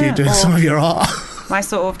out it is you doing some of your art. My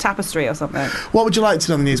sort of tapestry or something. What would you like to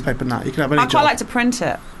do on the newspaper, Nat? You can have any job. I'd quite like to print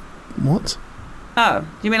it. What? Oh,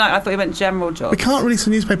 you mean like I thought you meant general jobs? We can't release a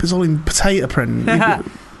newspaper all in potato print.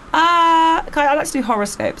 I like to do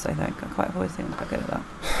horoscopes, I think. I always think I'm quite good at that.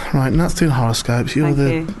 Right, Nat's doing horoscopes. You're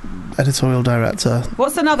the editorial director.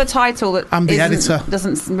 What's another title that I'm the editor.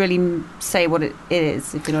 Doesn't really say what it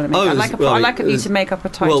is, if you know what I mean? I'd like you to make up a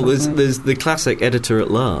title. Well, there's the classic editor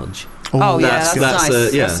at large. That's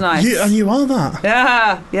nice. That's nice. And you are that.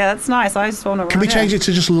 Yeah, that's nice. I just want to. Can we change it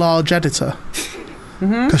to just large editor?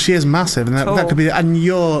 Because she is massive, and that could be. And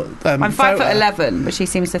you're. I'm 5'11", but she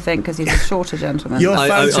seems to think because he's a shorter gentleman.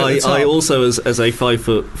 I also, as a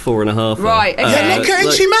 5'4.5". Right. Okay. Look,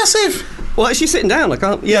 isn't she massive? Well, is she sitting down? I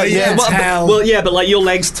can't. But like your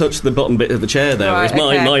legs touch the bottom bit of the chair there, whereas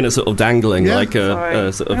mine are sort of dangling like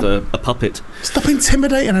a puppet. Stop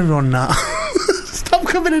intimidating everyone now. Stop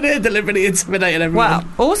coming in here deliberately intimidating everyone.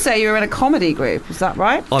 Well, also you were in a comedy group, is that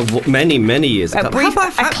right? Many years ago.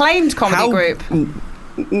 Acclaimed comedy group.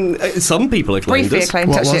 Some people acclaimed Briefly us.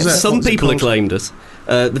 Acclaimed, Some people acclaimed us.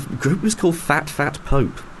 The group was called Fat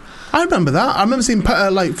Pope. I remember that. I remember seeing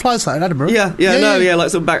like flies like in Edinburgh. Like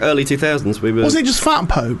sort of back early 2000s. We were. Was it just Fat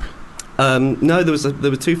Pope? No,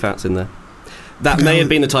 there were two fats in there. That may have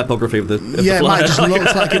been the typography of the flyer. It might just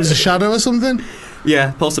looked like it was a shadow or something.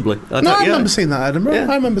 Yeah, possibly. I remember seeing that at Edinburgh. Yeah.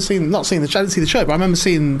 I rember I didn't see the show, but I remember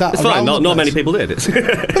seeing that. It's fine. Not many people did.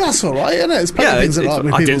 But that's all right, isn't it? It's plenty of things that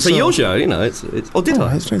like I didn't see your show. Or did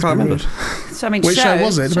I? I can't remember. So, I mean, which show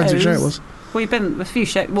was it? Depends which show it was. Well, you've been a few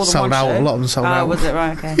shows, more than sold one out. show. A lot of them sold out. Oh, was it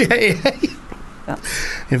right? Okay. Yeah.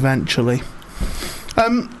 Eventually.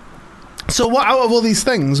 So, what out of all these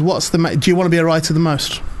things? Do you want to be a writer the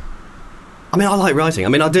most? I mean, I like writing. I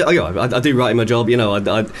mean, I do write in my job. You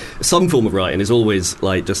know, some form of writing is always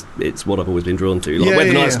like it's what I've always been drawn to. Like, whether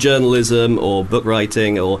or not it's journalism or book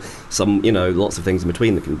writing or some, you know, lots of things in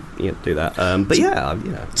between that can do that. But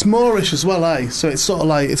it's Moorish as well, eh? So it's sort of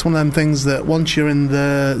like it's one of them things that once you're in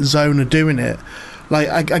the zone of doing it,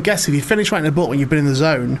 like I guess if you finish writing a book when you've been in the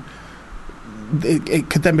zone, it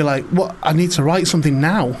could then be like, what? I need to write something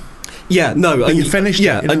now. Yeah, no, but you finished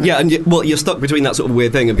it. Well, you're stuck between that sort of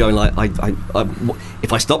weird thing of going like,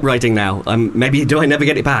 if I stop writing now, maybe do I never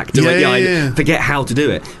get it back? I forget how to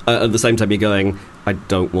do it? At the same time, you're going, I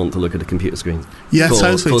don't want to look at a computer screen. Yeah,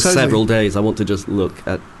 for several days. I want to just look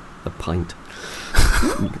at a pint.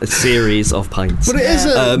 A series of pints. But it is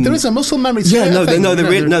there is a muscle memory to it.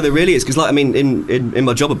 There really is, because like, I mean, in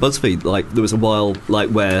my job at BuzzFeed, like there was a while like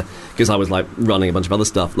where, because I was like running a bunch of other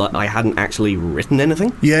stuff, like I hadn't actually written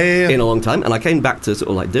anything in a long time, and I came back to sort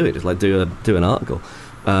of like do it, just like do an article,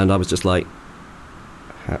 and I was just like,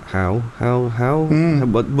 how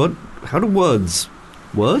do words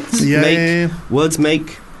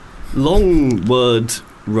make long word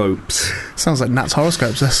ropes? Sounds like Nat's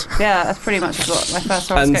horoscopes, this. Yeah, that's pretty much what my first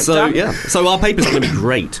horoscope done. Yeah, so our paper's going to be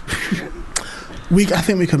great. I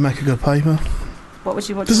think we could make a good paper. What would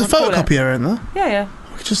you want? There's a photocopier in there. Yeah.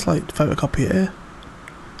 We could just like photocopy it here.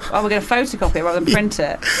 Oh, we're going to photocopy it rather than print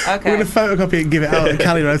it. Okay. We're going to photocopy it and give it out at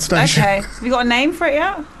Cali Road Station. Okay. Have you got a name for it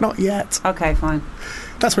yet? Not yet. Okay, fine.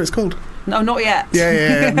 That's what it's called. No, not yet.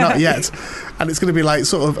 Yeah, not yet. And it's going to be like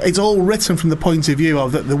sort of, it's all written from the point of view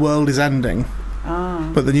of that the world is ending.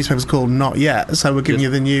 Oh. But the newspaper's called Not Yet, so we're giving you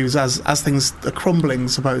the news as things are crumbling,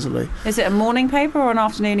 supposedly. Is it a morning paper or an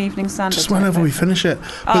afternoon, evening standard? Just whenever we finish it.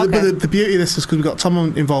 But the beauty of this is because we've got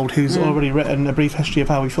Tom involved, who's already written A Brief History of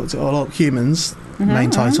How We Fucked It All Up, Humans, main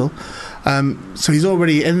title. So he's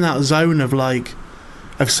already in that zone of like,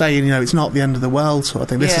 of saying, you know, it's not the end of the world sort of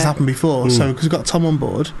thing. This has happened before. So because we've got Tom on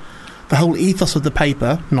board, the whole ethos of the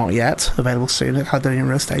paper, Not Yet, available soon at Caledonian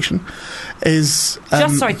Road Station, is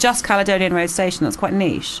just Caledonian Road Station. That's quite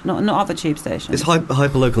niche, not other tube stations. It's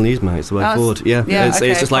hyper-local news, mate. It's the way forward.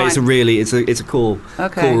 It's just like it's a core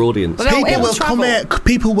audience. Well,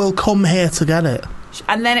 people will come here to get it,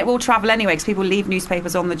 and then it will travel anyway because people leave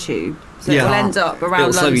newspapers on the tube, so it will end up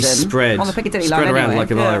around London, spread on the Piccadilly line around anyway.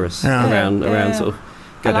 Like a virus around sort of.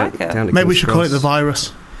 I like it. Maybe we should call it the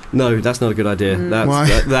virus. No, that's not a good idea. Why?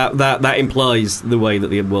 That implies the way that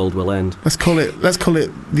the world will end. Let's call it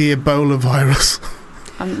the Ebola virus.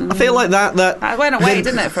 I feel like that went away,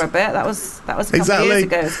 didn't it, for a bit? That was a couple of years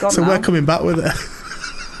ago. It's gone so now. We're coming back with it.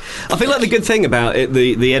 I feel like the good thing about it,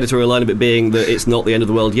 the editorial line of it being that it's not the end of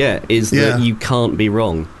the world yet, is that you can't be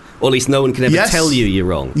wrong. Or at least no one can ever tell you you're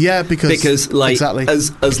wrong. Yeah, because like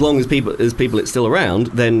as long as people it's still around,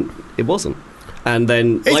 then it wasn't. And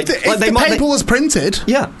then, if the paper was printed,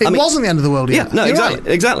 it wasn't the end of the world yet. Yeah, no,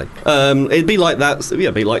 exactly. It'd be like that. Yeah,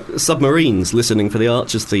 it'd be like submarines listening for the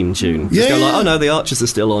Archers theme tune. Just go like, oh no, the Archers are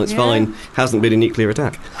still on. It's fine. Hasn't been a nuclear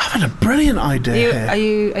attack. I've had a brilliant idea. Are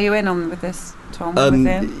you in on with this, Tom?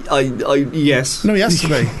 Yes. No, he has to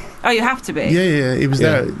be. Oh, you have to be. Yeah. He was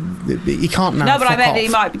there. He can't now. No, but I meant that he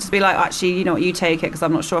might just be like, actually, you know what, you take it because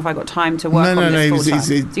I'm not sure if I got time to work on this full time.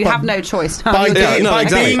 So you have no choice. By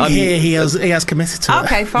being here, he has committed to it.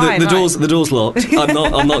 Okay, fine. The door's locked.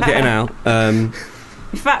 I'm not getting out.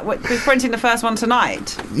 In fact, we're printing the first one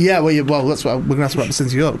tonight. Yeah, well, that's what we're going to have to wrap this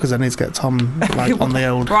interview up because I need to get Tom on the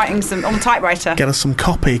old writing some on the typewriter. Get us some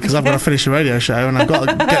copy because I've got to finish a radio show and I've got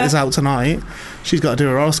to get this out tonight. She's got to do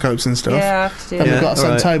her horoscopes and stuff. Yeah, I have to do that. And we've got to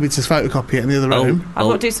send Toby to photocopy it in the other room. I've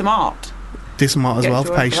got to do some art. Do some art as well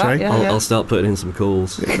for page 3. I'll start putting in some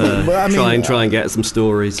calls. Try and get some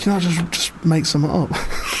stories. Can I just make some up?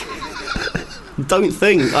 Don't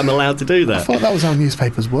think I'm allowed to do that. I thought that was how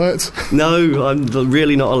newspapers worked. No, I'm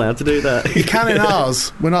really not allowed to do that. You can in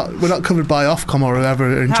ours. We're not covered by Ofcom or whoever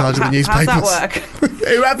are in charge of the newspapers. How's that work?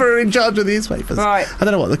 Whoever are in charge of the newspapers. Right. I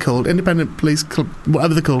don't know what they're called. Independent Police Club,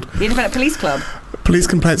 whatever they're called. The Independent Police Club. Police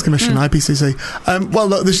Complaints Commission, IPCC. Well,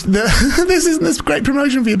 look, this isn't great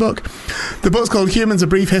promotion for your book. The book's called Humans, A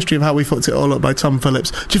Brief History of How We Fucked It All Up by Tom Phillips.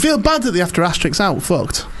 Do you feel bad that the After Asterix out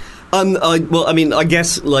fucked? I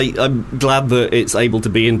guess like I'm glad that it's able to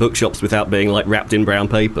be in bookshops without being like wrapped in brown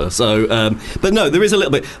paper. So, but no, there is a little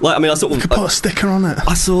bit. Like, I mean, I sort of you could put a sticker on it.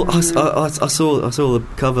 I saw the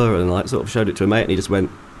cover and like sort of showed it to a mate, and he just went,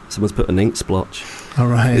 "Someone's put an ink splotch." All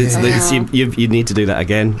right. You need to do that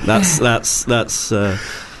again. That's. Do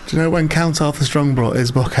you know when Count Arthur Strong brought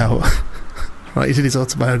his book out? Right, he did his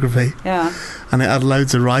autobiography. Yeah. And it had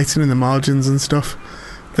loads of writing in the margins and stuff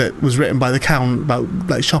that was written by the Count about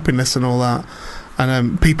like shopping lists and all that,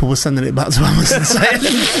 and people were sending it back to Amazon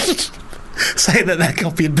saying saying that their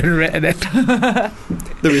copy had been written in.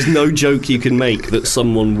 There is no joke you can make that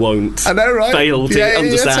someone won't I know, right? fail to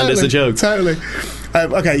understand totally, as a joke. Totally.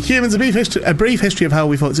 Okay, Humans, a brief history of how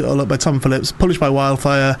we fucked it all up by Tom Phillips, published by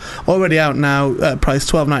Wildfire, already out now, price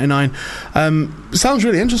 $12.99. Sounds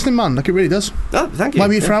really interesting, man. Like, it really does. Oh, thank you. Why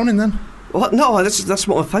were you frowning then? What? No, that's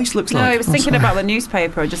what my face looks like. No, he was thinking about the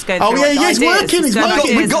newspaper, just going through he's working. He's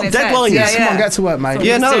working. We've got deadlines. Yeah, come on, get to work, mate.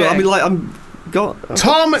 Yeah, no, I mean, like,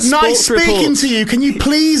 Tom, nice speaking to you. Can you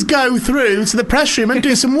please go through to the press room and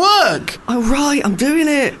do some work? Oh, right, I'm doing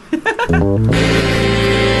it.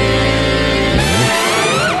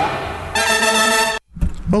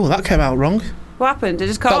 Oh, that came out wrong. What happened? It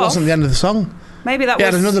just cut off? That wasn't the end of the song. Maybe that was...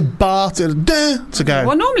 had another bar to go.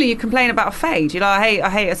 Well, normally you complain about a fade. You're like, I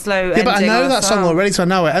hate a slow ending. Yeah, but I know that song already, so I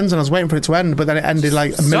know it ends, and I was waiting for it to end, but then it ended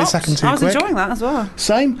like a millisecond too quick. I was enjoying that as well.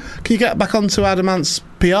 Same. Can you get back onto Adamant's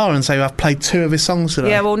PR and say I've played 2 of his songs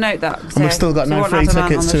today? Yeah, we'll note that. And we've still got no free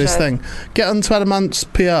tickets to his thing. Get onto Adamant's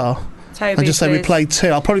PR. Toby, and just say we played 2.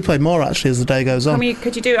 I'll probably play more actually as the day goes on. I mean,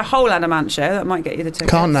 could you do a whole Adamant show? That might get you the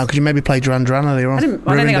tickets. Can't now because you maybe played Duran Duran earlier on. I don't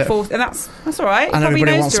think I thought, and that's all right. And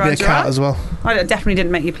everybody wants to be a cat as well. I definitely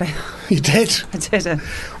didn't make you play that. You did? I didn't.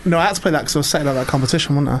 No, I had to play that because I was setting up that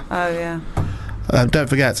competition, wasn't I? Oh yeah. Don't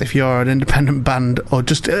forget, if you're an independent band or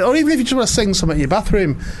even if you just want to sing something in your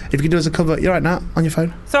bathroom, if you can do as a cover, you're right now on your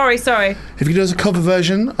phone. Sorry. If you can do as a cover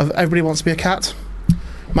version of Everybody Wants to Be a Cat,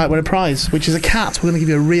 might win a prize, which is a cat. We're going to give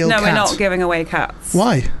you a real cat. No, we're not giving away cats.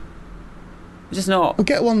 Why? We're just not. Well,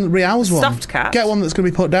 get one, Rial's one. Stuffed cat. Get one that's going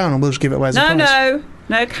to be put down and we'll just give it away as a prize.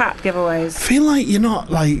 No cat giveaways. I feel like you're not,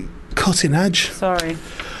 cutting edge. Sorry.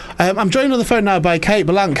 I'm joined on the phone now by Kate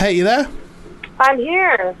Ballant. Kate, you there? I'm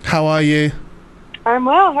here. How are you? I'm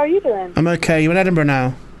well. How are you doing? I'm okay. You in Edinburgh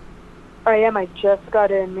now? I am. I just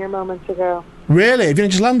got in mere moments ago. Really? Have you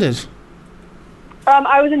just landed?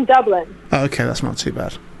 I was in Dublin. Oh, okay, that's not too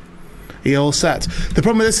bad. Are you all set? The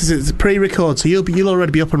problem with this is it's a pre-record, so you'll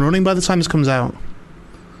already be up and running by the time this comes out.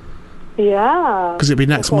 Yeah. Because it'll be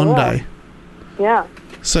next Monday. Yeah.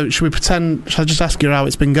 So should I just ask you how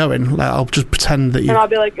it's been going? I'll just pretend that you... And I'll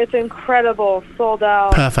be like, it's incredible, sold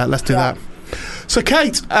out. Perfect, let's do that. So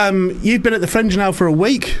Kate, you've been at the Fringe now for a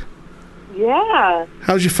week. Yeah.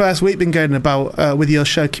 How's your first week been going about with your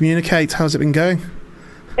show Communicate? How's it been going?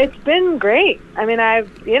 It's been great. I mean, I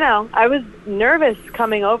was nervous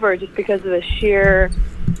coming over just because of the sheer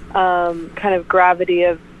kind of gravity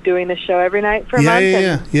of doing the show every night for a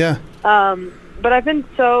month. Yeah. But I've been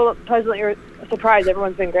so pleasantly surprised.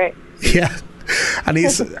 Everyone's been great. Yeah. And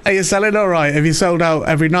are you selling all right? Have you sold out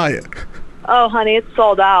every night? Oh, honey, it's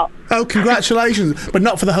sold out. Oh, congratulations! But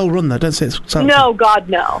not for the whole run, though. Don't say it's sold out. No, God,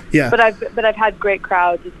 no. Yeah. But I've had great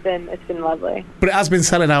crowds. It's been lovely. But it has been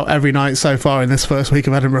selling out every night so far in this first week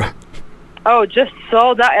of Edinburgh. Oh, just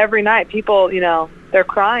sold out every night. People, they're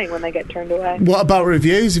crying when they get turned away. What about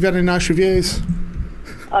reviews? Have you had any nice reviews?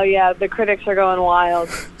 Oh yeah, the critics are going wild.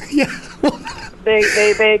 Yeah.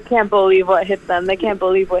 They can't believe what hit them. They can't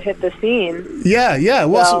believe what hit the scene. Yeah.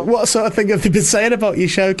 What sort of thing have they been saying about your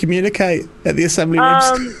show Communicate at the Assembly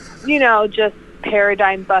Rooms? Just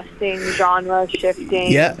paradigm busting, genre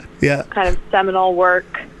shifting. Yeah. Kind of seminal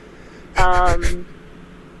work. Stuff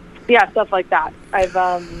like that.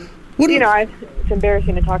 It's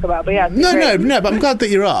embarrassing to talk about, but yeah. No, but I'm glad that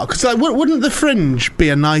you are. Because wouldn't the Fringe be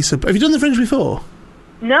a nicer... Have you done the Fringe before?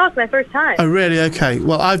 No, it's my first time. Oh, really? Okay.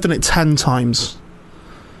 Well, I've done it 10 times.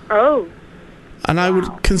 Oh. And I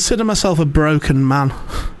would consider myself a broken man.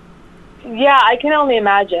 Yeah, I can only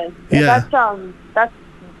imagine. Yeah. That's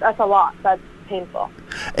a lot. That's painful.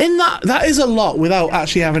 In that is a lot without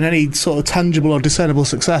actually having any sort of tangible or discernible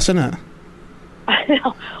success, isn't it? I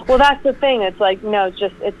know. Well, that's the thing. It's like,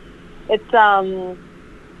 it's I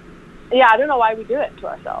don't know why we do it to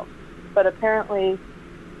ourselves, but apparently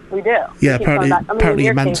we do. Yeah, apparently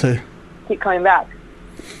you're meant to. Keep coming back.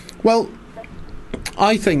 Well,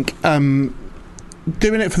 I think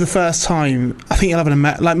doing it for the first time, I think you'll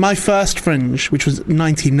have my first Fringe, which was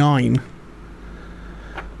 99,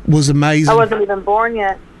 was amazing. I wasn't even born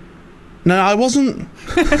yet. No, I wasn't.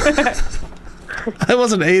 I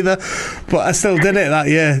wasn't either, but I still did it that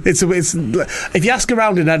year. It's if you ask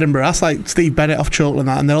around in Edinburgh, ask like Steve Bennett off Chalk and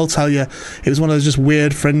that, and they'll all tell you it was one of those just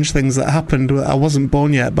weird Fringe things that happened. I wasn't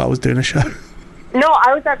born yet, but I was doing a show. No,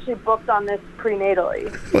 I was actually booked on this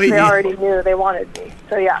prenatally. They already knew they wanted me,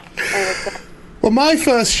 so yeah. Well, my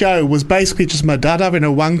first show was basically just my dad having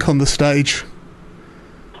a wank on the stage.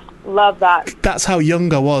 Love that. That's how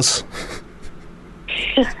young I was.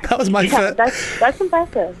 That was my first... That's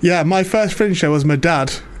impressive. Yeah, my first Fringe show was my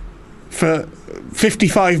dad for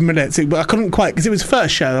 55 minutes. I couldn't quite... Because it was the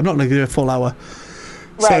first show. I'm not going to do a full hour.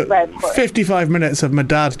 Right, of course. 55 minutes of my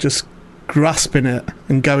dad just grasping it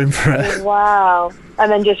and going for it. Wow.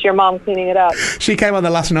 And then just your mom cleaning it up. She came on the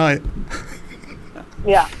last night.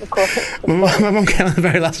 Yeah, of course. My mum came on the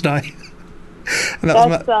very last night. And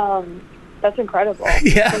that's incredible.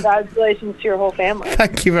 Yeah. Congratulations to your whole family.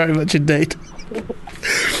 Thank you very much indeed.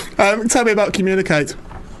 Tell me about Communicate.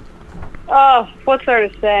 Oh, what's there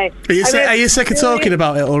to say? Are you sick of talking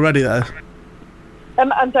about it already, though?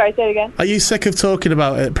 I'm sorry, say it again. Are you sick of talking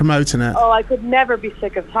about it, promoting it? Oh, I could never be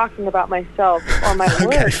sick of talking about myself or my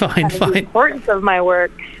work. Okay, fine. The importance of my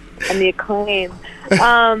work and the acclaim.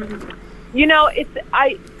 I'm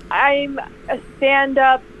a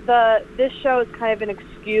stand-up. This show is kind of an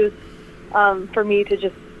excuse for me to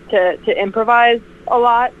just to improvise a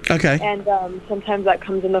lot. Okay. And sometimes that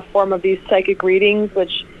comes in the form of these psychic readings,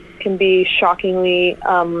 which can be shockingly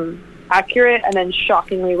accurate and then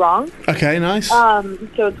shockingly wrong. Okay, nice.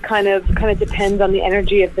 So it's kind of depends on the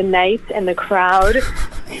energy of the night and the crowd.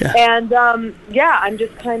 Yeah. And I'm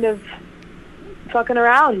just kind of fucking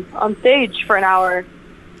around on stage for an hour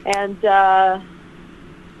and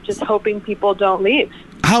just hoping people don't leave.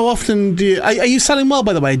 How often do you... Are you selling well,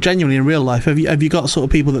 by the way, genuinely in real life? Have you got sort of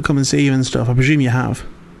people that come and see you and stuff? I presume you have.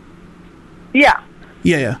 Yeah.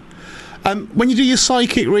 Yeah. When you do your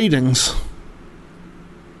psychic readings...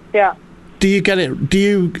 Yeah. Do you get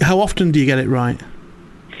it... How often do you get it right?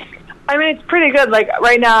 I mean, it's pretty good. Like,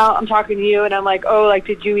 right now, I'm talking to you, and I'm like, oh, like,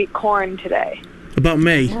 did you eat corn today? About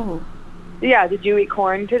me? Oh. Yeah, did you eat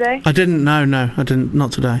corn today? I didn't. No, I didn't.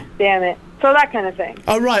 Not today. Damn it. So that kind of thing.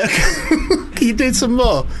 Oh, right. Okay. Can you do some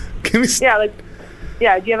more? Can we...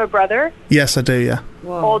 Yeah, do you have a brother? Yes, I do, yeah.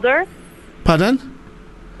 Whoa. Older? Pardon?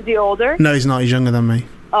 Is he older? No, he's not. He's younger than me.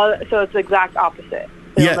 Oh, so it's the exact opposite.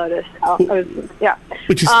 You'll notice. Yeah.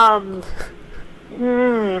 Which is...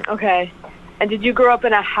 Okay. And did you grow up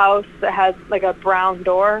in a house that has, like, a brown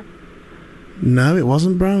door? No, it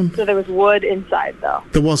wasn't brown. So there was wood inside, though?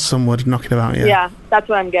 There was some wood knocking about, yeah. Yeah, that's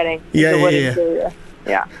what I'm getting. Yeah, the wood interior.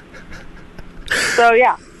 Yeah. So,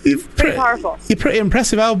 yeah. Pretty powerful. You're pretty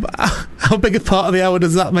impressive. How big a part of the hour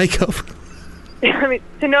does that make up? I mean,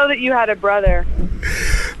 to know that you had a brother.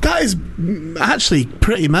 That is actually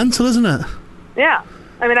pretty mental, isn't it? Yeah.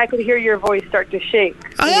 I mean, I could hear your voice start to shake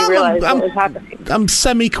when you realized what was happening. I'm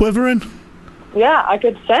semi-quivering. Yeah, I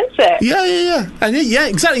could sense it. Yeah. And yeah,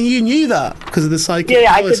 exactly. You knew that because of the psychic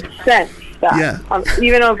Yeah, powers. I could sense that. Yeah.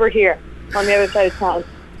 Even over here, on the other side of town.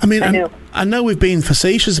 I mean, I know we've been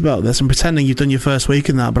facetious about this and pretending you've done your first week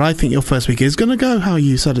in that, but I think your first week is going to go how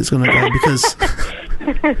you said it's going to go because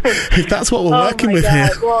if that's what we're working with here.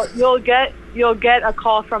 Well, you'll get a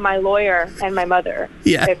call from my lawyer and my mother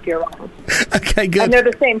if you're wrong. Okay, good. And they're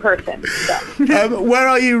the same person. So. Where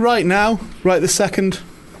are you right now? Right this second?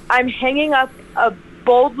 I'm hanging up a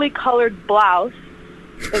boldly colored blouse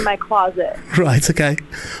in my closet. Right, okay.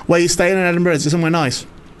 Where are you staying in Edinburgh? Is it somewhere nice?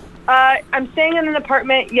 I'm staying in an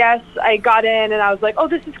apartment, yes. I got in and I was like, oh,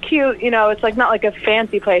 this is cute. You know, it's like not like a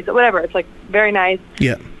fancy place or whatever. It's like very nice.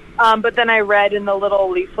 Yeah. But then I read in the little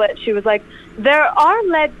leaflet, she was like, there are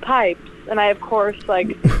lead pipes. And I, of course,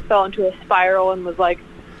 like fell into a spiral and was like,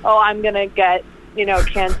 oh, I'm going to get,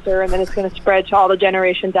 cancer and then it's going to spread to all the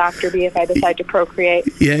generations after me if I decide to procreate.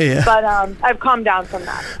 Yeah. But I've calmed down from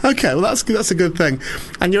that. Okay, well, that's a good thing.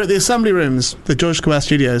 And you're at the Assembly Rooms, the George Square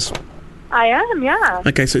Studios. I am, yeah.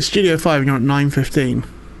 Okay, so it's Studio 5 and you're at 9:15.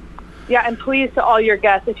 Yeah, and please to all your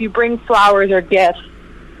guests, if you bring flowers or gifts,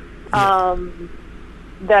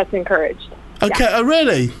 that's encouraged. Okay, yeah. Oh,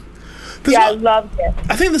 really? I love gifts.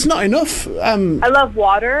 I think there's not enough. I love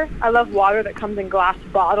water. I love water that comes in glass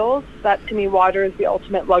bottles. That, to me, water is the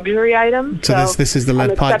ultimate luxury item. So this is the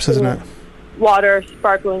lead pipes, isn't it? Water,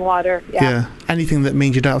 sparkling water, Yeah, anything that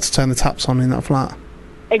means you don't have to turn the taps on in that flat.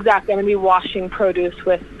 Exactly. I'm going to be washing produce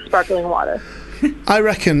with sparkling water. I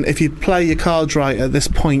reckon if you play your cards right at this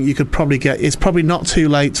point, you could probably get... It's probably not too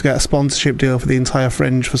late to get a sponsorship deal for the entire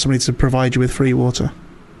Fringe for somebody to provide you with free water.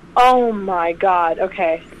 Oh, my God.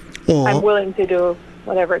 Okay. Or I'm willing to do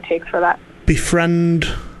whatever it takes for that. Befriend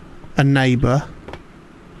a neighbour.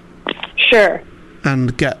 Sure.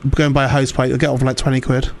 And go and buy a hose pipe. You'll get off for like 20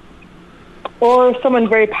 quid. Or someone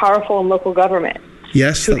very powerful in local government.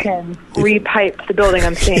 Yes. Who can repipe the building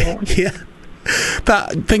I'm staying in. Yeah.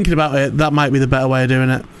 Thinking about it, that might be the better way of doing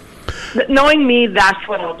it. Knowing me, that's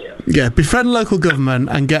what I'll do. Yeah, befriend local government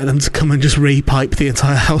and get them to come and just repipe the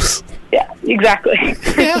entire house. Yeah, exactly.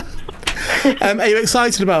 Yeah. Are you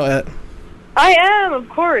excited about it? I am, of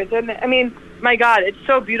course. And I mean, my God, it's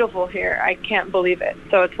so beautiful here. I can't believe it.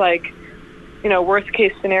 So it's like, worst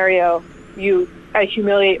case scenario, I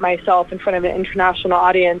humiliate myself in front of an international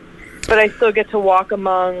audience, but I still get to walk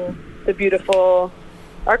among the beautiful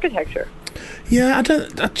architecture. Yeah, I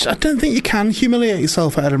don't think you can humiliate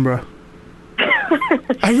yourself at Edinburgh.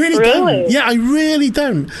 I really don't. Yeah, I really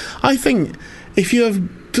don't. I think if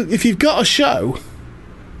you've got a show,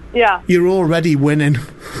 you're already winning.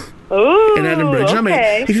 Ooh, in Edinburgh. Do you know what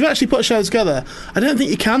I mean? If you've actually put a show together, I don't think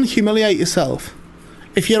you can humiliate yourself.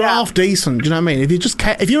 If you're half decent, do you know what I mean?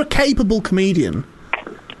 If you're a capable comedian,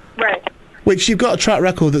 right? Which you've got a track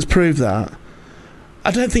record that's proved that,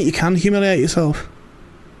 I don't think you can humiliate yourself.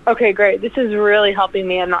 Okay, great. This is really helping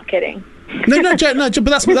me. I'm not kidding. No, but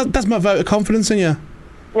that's my vote of confidence in you.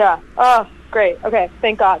 Yeah. Oh, great. Okay,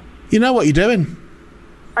 thank God. You know what you're doing.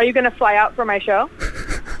 Are you going to fly out for my show?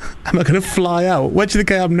 Am I going to fly out? Where do you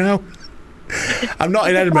think I am now? I'm not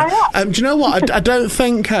in Edinburgh. Do you know what? I don't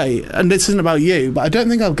think, Kate, and this isn't about you, but I don't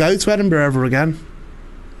think I'll go to Edinburgh ever again.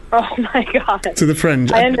 Oh, my God. To the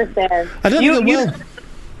Fringe. I understand. I don't think I will.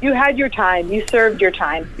 You had your time. You served your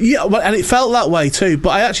time. Yeah, well, and it felt that way too, but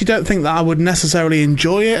I actually don't think that I would necessarily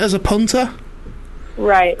enjoy it as a punter.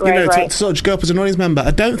 Right. To sort of just go up as an audience member. I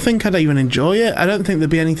don't think I'd even enjoy it. I don't think there'd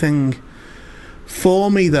be anything for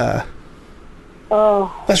me there.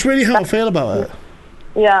 Oh. That's really how I feel about it.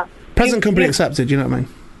 Yeah. Present company accepted, you know what I mean?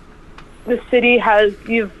 The city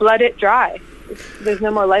you've bled it dry. There's no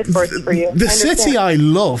more life force for you. The city I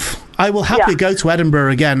love. I will happily go to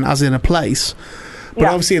Edinburgh again as in a place. But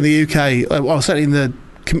obviously in the UK, well, certainly in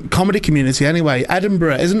the comedy community anyway,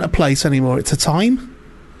 Edinburgh isn't a place anymore, it's a time.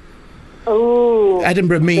 Oh.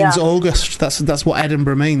 Edinburgh means August. That's what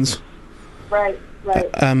Edinburgh means. Right.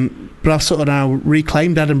 But I've sort of now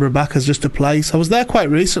reclaimed Edinburgh back as just a place. I was there quite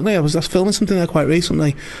recently. I was filming something there quite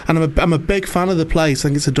recently, and I'm a big fan of the place. I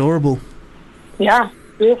think it's adorable. Yeah,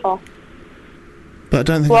 beautiful. But I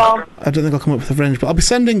don't think I'll come up with a Fringe. But I'll be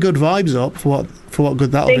sending good vibes up for what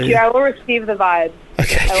good that'll be. Thank you. I will receive the vibes.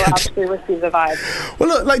 Okay. I will absolutely receive the vibes. Well,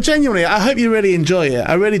 look, like genuinely, I hope you really enjoy it.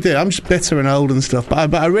 I really do. I'm just bitter and old and stuff,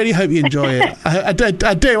 but I really hope you enjoy it. I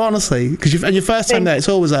do honestly, because your first time there, it's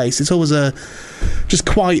always ace. It's always just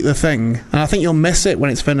quite the thing, and I think you'll miss it when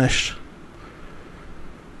it's finished.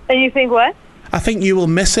 And you think what? I think you will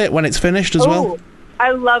miss it when it's finished as well.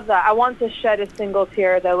 I love that. I want to shed a single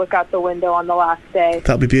tear as I look out the window on the last day.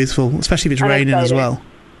 That'll be beautiful, especially if it's raining as well.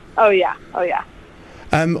 Oh yeah.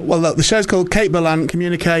 Well, look, the show's called Kate Berlant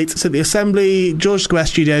Communicate. It's at the Assembly, George Square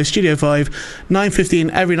Studio, Studio 5,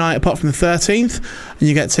 9:15 every night apart from the 13th. And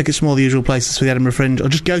you get tickets from all the usual places for the Edinburgh Fringe. Or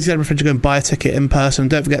just go to the Edinburgh Fringe and go and buy a ticket in person.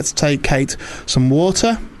 Don't forget to take Kate some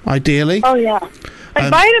water, ideally. Oh, yeah. And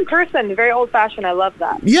buy it in person. Very old-fashioned. I love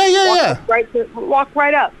that. Yeah. Walk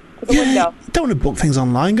right up to the window. You don't want to book things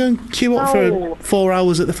online. Go and queue up for 4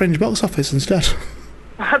 hours at the Fringe box office instead.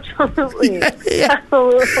 Absolutely.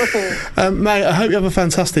 Absolutely. Mate, I hope you have a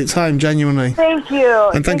fantastic time, genuinely. Thank you.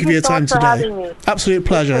 And thank you for your time today. Having me. Absolute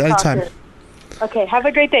pleasure. Anytime. Okay, have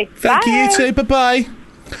a great day. Thank you, you too. Bye-bye.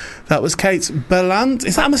 That was Kate Berlant.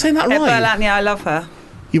 Am I saying that right? Berlant, yeah, I love her.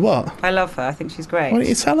 You what? I love her. I think she's great. Why don't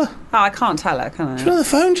you tell her? Oh, I can't tell her, can I? She's on the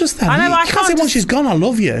phone just then. I know, I can't say once she's gone, I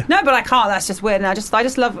love you. No, but I can't. That's just weird. And I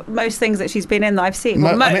just love most things that she's been in that I've seen.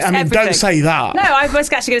 Well, I mean, don't say that. No, I was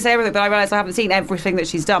actually going to say everything, but I realised I haven't seen everything that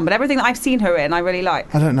she's done. But everything that I've seen her in, I really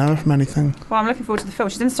like. I don't know her from anything. Well, I'm looking forward to the film.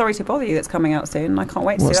 She's in Sorry to Bother You that's coming out soon. I can't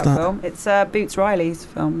wait to see that film. It's Boots Riley's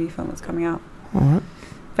new film that's coming out. All right.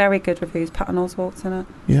 Very good reviews. Patton Oswalt's in it.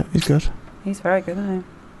 Yeah, he's good. He's very good, isn't he?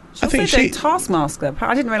 I think she Taskmaster.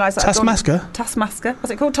 I didn't realise that. Taskmaster.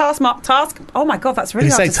 What's it called? Task. Oh my God, that's really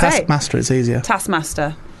hard to say. Taskmaster, it's easier.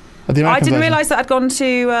 Taskmaster. I didn't realise that I'd gone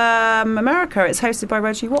to America. It's hosted by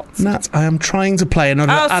Reggie Watts. Nat, I am trying to play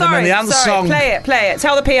another Adam and the Ants song. Play it.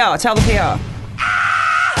 Tell the PR.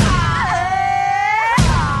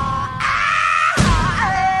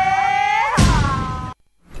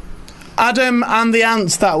 Adam and the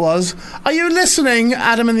Ants, that was. Are you listening,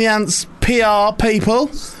 Adam and the Ants PR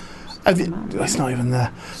people? It's not even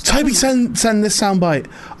there. Toby, send this soundbite.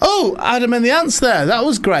 Oh, Adam and the Ants there. That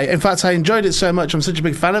was great. In fact, I enjoyed it so much. I'm such a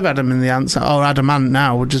big fan of Adam and the Ants, or Adam Ant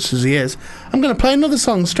now, just as he is. I'm going to play another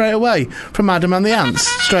song straight away from Adam and the Ants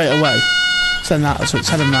straight away. Send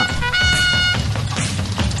him that.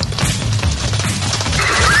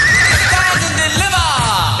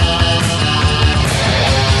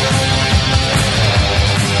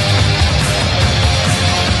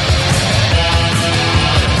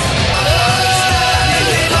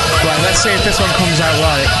 Let's see if this one comes out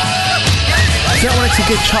right. You don't want it to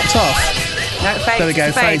get chopped off. No, it fades. There we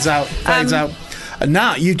go. Fades out. And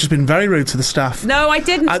now you've just been very rude to the staff. No, I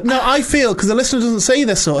didn't. I feel, because the listener doesn't see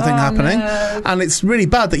this sort of thing happening, and it's really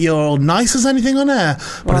bad that you're all nice as anything on air,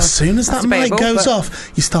 but as soon as that mic goes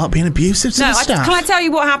off, you start being abusive to the staff. Can I tell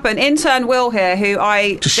you what happened? Intern Will here, who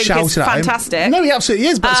I just think is fantastic. No, he absolutely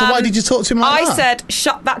is, but so why did you talk to him like that? I said,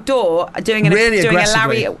 shut that door, doing a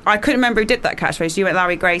Larry... I couldn't remember who did that catchphrase. You went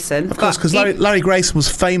Larry Grayson. Of course, because Larry Grayson was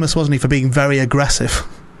famous, wasn't he, for being very aggressive.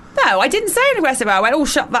 No, I didn't say anything aggressive. I went,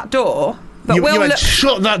 shut that door. But you went,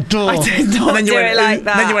 shut that door. I did not and then you do went, it like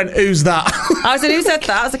that. Then you went, who's that? I said, who said that?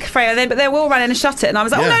 I was like, afraid. But they all ran in and shut it. And I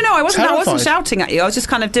was like, no, I wasn't. Terrified. I wasn't shouting at you. I was just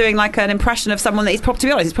kind of doing like an impression of someone that to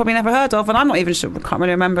be honest, he's probably never heard of. And I'm not even sure. I can't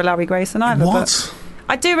really remember Larry Grayson either. What?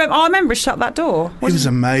 I do remember. I remember Shut That Door. He was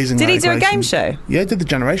amazing. Did Larry he do Grayson. A game show? Yeah, he did the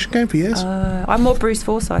Generation Game for years. I'm more Bruce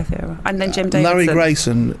Forsyth era. And then Jim Davidson. Larry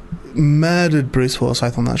Grayson murdered Bruce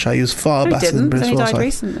Forsyth on that show. He was far better than Bruce Forsyth. Died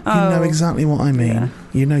recently. You know exactly what I mean. Yeah.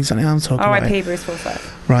 You know exactly what I'm talking about. R.I.P. Bruce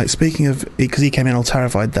Forsyth. Right, speaking of... Because he came in all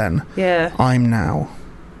terrified then. Yeah. I'm now...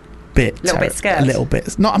 bit scared. A little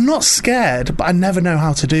bit. No, I'm not scared, but I never know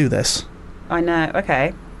how to do this. I know.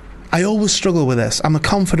 Okay. I always struggle with this. I'm a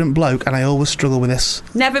confident bloke, and I always struggle with this.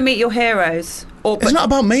 Never meet your heroes. It's not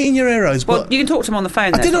about meeting your heroes, well, but... you can talk to them on the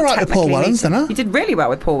phone. I did all right with Paul Wellens, didn't I? You did really well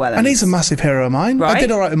with Paul Wellens. And he's a massive hero of mine. Right. I did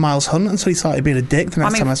all right with Miles Hunt until he started being a dick the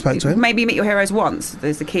next time I spoke to him. Maybe meet your heroes once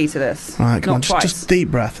is the key to this. Right, come on, just deep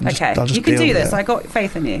breath. And okay, I'll just you can do this. It. I got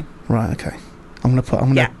faith in you. Right, okay. I'm gonna put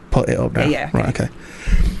it up now. Yeah. Okay. Right, okay.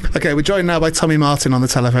 Okay, we're joined now by Tommy Martin on the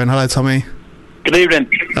telephone. Hello, Tommy. Good evening.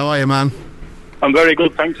 How are you, man? I'm very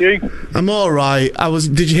good, thank you. I'm all right.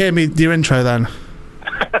 Did you hear your intro then?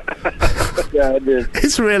 Yeah, I did.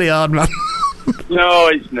 It's really hard, man. No,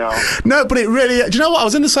 it's not. No, but it really... Do you know what? I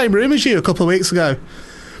was in the same room as you a couple of weeks ago.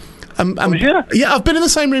 Yeah, I've been in the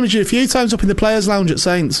same room as you a few times up in the Players' Lounge at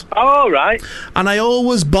Saints. Oh, right. And I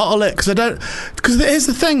always bottle it, because here's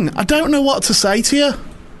the thing, I don't know what to say to you.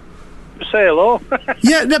 Say hello.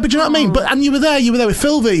 Yeah, no, but do you know what I mean? And you were there with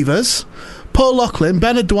Phil Vivers, Paul Loughlin,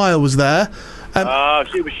 Bernard Dwyer was there.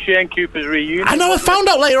 It was Shane Cooper's reunion. I know, I found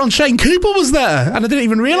out later on Shane Cooper was there, and I didn't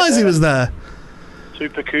even realise he was there.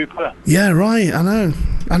 Super Cooper. Yeah, right, I know.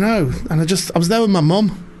 And I was there with my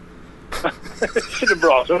mum. Should have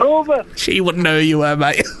brought her over. She wouldn't know who you were,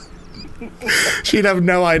 mate. She'd have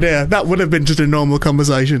no idea. That would have been just a normal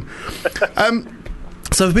conversation.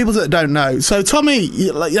 So for people that don't know, so Tommy,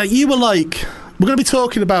 you were like, we're going to be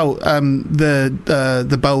talking about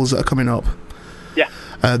the bowls that are coming up. Yeah.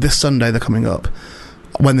 This Sunday they're coming up.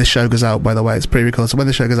 When this show goes out, by the way, it's pre-recorded, so when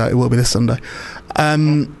the show goes out, it will be this Sunday.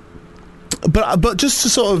 But just to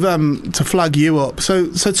sort of to flag you up,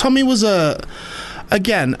 so Tommy was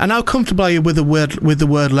again, and how comfortable are you with the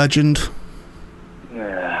word legend?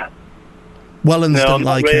 Yeah. Wellens don't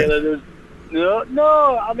like really. It.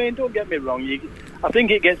 No. I mean, don't get me wrong. I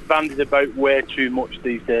think it gets bandied about way too much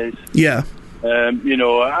these days. Yeah.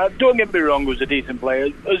 Don't get me wrong. He was a decent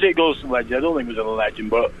player. As it goes to legend, I don't think he was a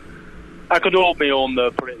legend, but I could hold my own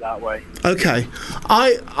there, put it that way. Okay.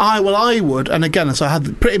 I would, and again, so I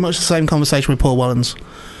had pretty much the same conversation with Paul Wellens.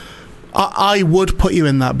 I would put you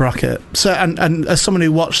in that bracket. So, and as someone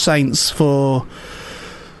who watched Saints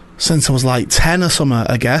since I was like 10 or something,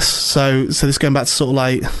 I guess. So this going back to sort of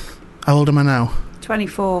like, how old am I now?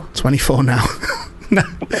 24. 24 now. No.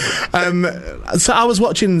 So I was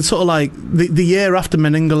watching sort of like the year after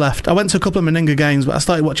Meninga left. I went to a couple of Meninga games, but I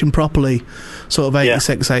started watching properly sort of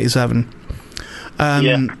 86, 87.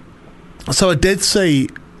 So I did see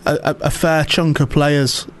a fair chunk of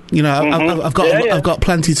players. You know, I've got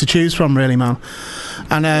plenty to choose from, really, man.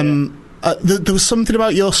 And there was something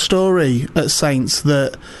about your story at Saints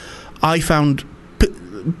that I found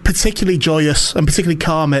particularly joyous and particularly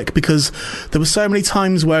karmic, because there were so many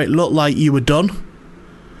times where it looked like you were done.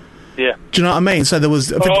 Yeah. Do you know what I mean? So there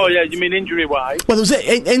was... you mean injury-wise? Well, there was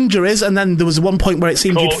injuries, and then there was one point where it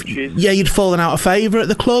seemed you'd fallen out of favour at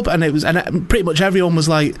the club, and pretty much everyone was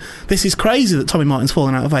like, this is crazy that Tommy Martin's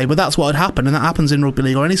fallen out of favour. That's what had happened, and that happens in rugby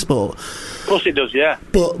league or any sport. Of course it does, yeah.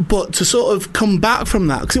 But to sort of come back from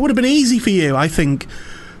that, because it would have been easy for you, I think,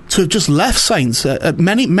 to have just left Saints at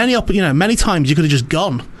many times. You could have just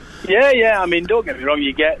gone. Yeah. I mean, don't get me wrong.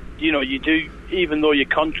 You do, even though you're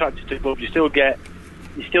contracted to clubs, you still get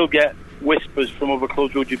whispers from other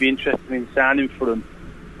clubs. Would you be interested in signing for them?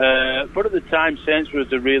 But at the time, Saints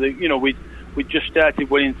was we just started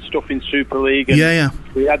winning stuff in Super League. And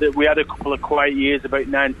we had a couple of quiet years, about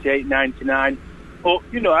 98, 99. But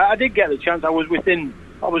I did get the chance. I was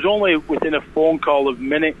only within a phone call of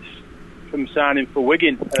minutes from signing for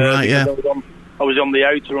Wigan. Right, yeah. I was on the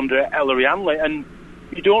outer under Ellery Hanley, and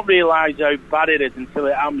you don't realise how bad it is until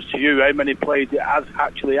it happens to you, how many players it has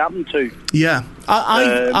actually happened to. Yeah,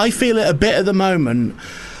 I feel it a bit at the moment.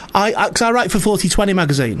 Because I write for 4020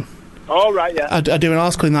 magazine. Oh, right, yeah. I do an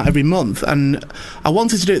article in that every month, and I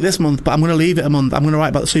wanted to do it this month, but I'm going to leave it a month. I'm going to write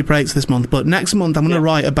about the Super 8s this month, but next month I'm going to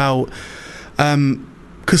write about...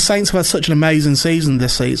 because Saints have had such an amazing season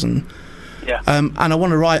this season. Yeah. And I'm going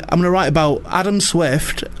to write about Adam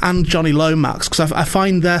Swift and Johnny Lomax, because I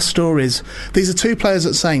find their stories. These are two players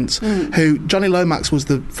at Saints who, Johnny Lomax was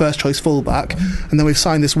the first choice fullback, and then we've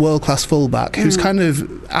signed this world class fullback who's kind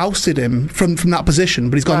of ousted him from that position,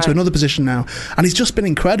 but he's gone to another position now, and he's just been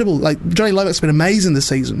incredible. Like, Johnny Lomax has been amazing this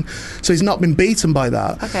season, so he's not been beaten by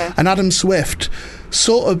that. Okay. And Adam Swift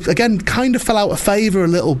sort of, again, kind of fell out of favour a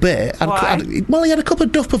little bit. Well, he had a couple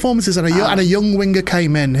of duff performances, and a young winger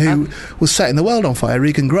came in who was setting the world on fire,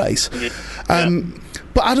 Regan Grace.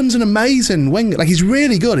 But Adam's an amazing winger. Like, he's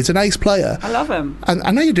really good. He's an ace player. I love him. And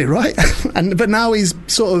I know you do, right? But now he's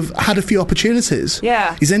sort of had a few opportunities.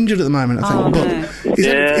 Yeah. He's injured at the moment, I think. But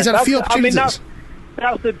he's had a few opportunities. I mean,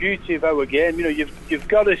 that's the beauty of our game. You know, you've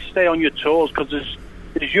got to stay on your toes, because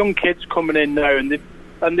there's young kids coming in now, and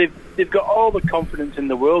they've got all the confidence in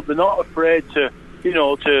the world. They're not afraid to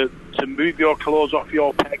move your clothes off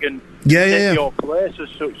your peg and take your place as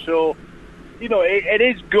such. So, you know, it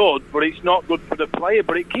is good, but it's not good for the player.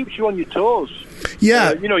 But it keeps you on your toes.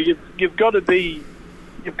 Yeah. You know, you've got to play.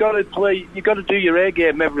 You've got to do your A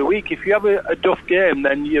game every week. If you have a duff game,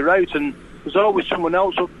 then you're out, and there's always someone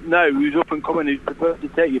else up now who's up and coming who's prepared to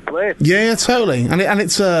take your place. Yeah, totally. And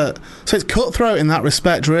it's so it's cutthroat in that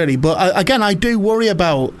respect, really. But again, I do worry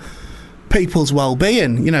about people's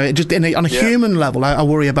well-being. You know, on a human level, I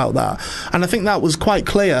worry about that. And I think that was quite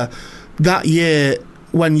clear that year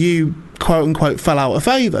when you quote-unquote fell out of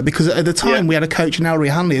favour, because at the time we had a coach in Ellery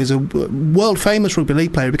Hanley who's a world-famous rugby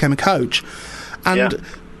league player who became a coach, and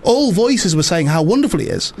all voices were saying how wonderful he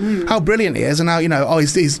is, how brilliant he is, and how, you know,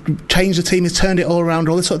 he's changed the team, he's turned it all around,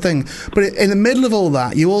 all this sort of thing. But in the middle of all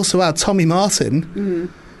that, you also had Tommy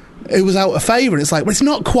Martin, who was out of favour, and it's like, well, it's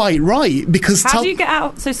not quite right, because... How do you get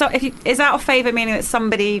out... So is out of favour meaning that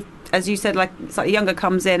somebody, as you said, like slightly younger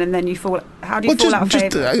comes in and then you fall... How do you fall out of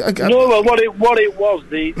favour? No, well, what it was,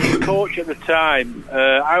 the coach at the time,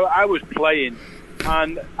 I was playing,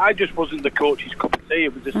 and I just wasn't the coach's cup of tea.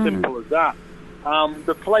 It was as simple as that.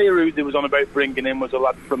 The player who they was on about bringing in was a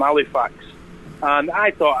lad from Halifax, and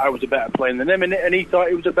I thought I was a better player than him, and he thought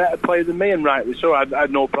he was a better player than me, and rightly so. I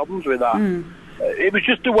had no problems with that. It was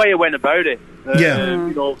just the way I went about it.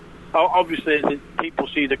 You know, obviously people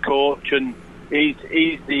see the coach, and he's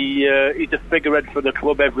the figurehead for the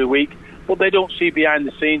club every week, but they don't see behind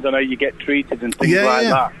the scenes on how you get treated and things like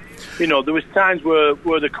that. You know, there was times where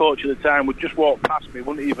the coach at the time would just walk past me,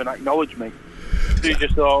 wouldn't even acknowledge me. You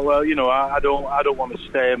just thought, well, you know, I don't want to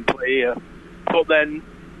stay and play here. But then,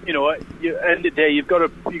 you know, at the end of the day, you've got to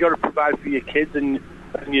provide for your kids and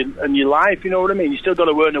your life. You know what I mean? You still got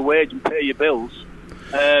to earn a wage and pay your bills.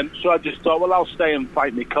 So I just thought, well, I'll stay and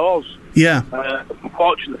fight my cause. Yeah.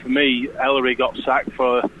 Unfortunately for me, Ellery got sacked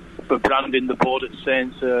for branding the board at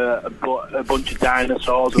Saints a bunch of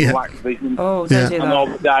dinosaurs and black vision. Oh, don't do that. And all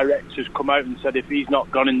the directors come out and said, if he's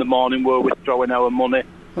not gone in the morning, we're withdrawing our money.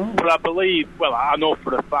 But I believe, well, I know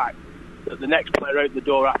for a fact that the next player out the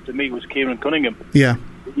door after me was Kieran Cunningham. Yeah.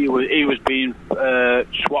 He was being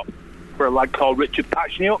swapped for a lad called Richard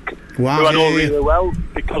Pachniuk, who I know really well,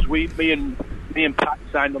 because me and Pat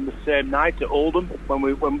signed on the same night at Oldham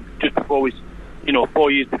when just before we, you know, 4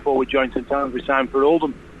 years before we joined St Helens, we signed for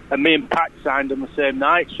Oldham, and me and Pat signed on the same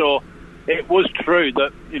night. So it was true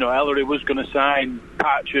that, you know, Ellery was going to sign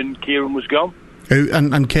Patch and Kieran was gone.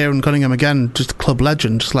 And Kieran Cunningham, again, just a club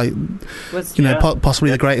legend, just like,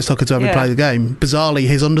 possibly the greatest hooker to ever play the game. Bizarrely,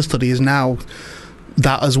 his understudy is now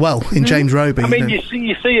that as well, in James Roby. I mean, you see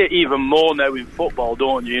it even more now in football,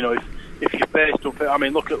 don't you? You know, if you face up, I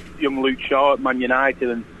mean, look at young Luke Shaw at Man United,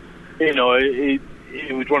 and, you know, he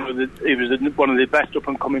was one of the best up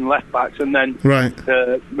and coming left backs, and then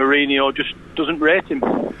Mourinho just doesn't rate him.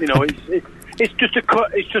 You know, it's just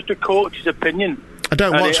a coach's opinion. I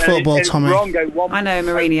don't watch football, Tommy. I know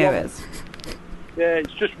Mourinho is. Yeah,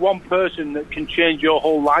 it's just one person that can change your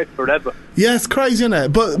whole life forever. Yeah, it's crazy, isn't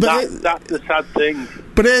it? But that's the sad thing.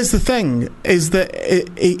 But here's the thing: is that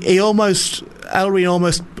Ellery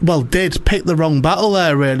almost did pick the wrong battle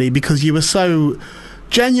there, really, because you were so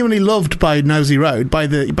genuinely loved by Nosey Road, by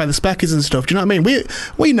the Speckies and stuff. Do you know what I mean?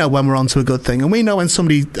 We know when we're onto a good thing, and we know when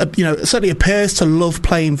somebody certainly appears to love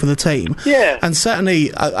playing for the team. Yeah. And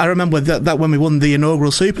certainly, I remember that when we won the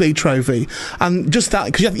inaugural Super League trophy, and just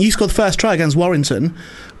that, because you scored the first try against Warrington,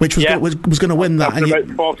 which was going to win that. After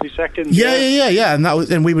about 40 seconds. Yeah, and that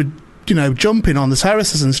was, and we were jumping on the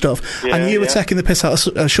terraces and stuff, and you were taking the piss out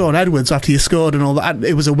of Sean Edwards after you scored and all that.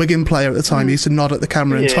 It was a Wigan player at the time. He used to nod at the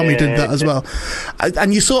camera, and Tommy did that as well.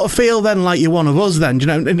 And you sort of feel then like you're one of us then,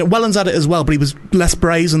 and Wellens had it as well, but he was less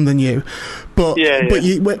brazen than you. But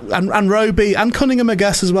and Roby and Cunningham, I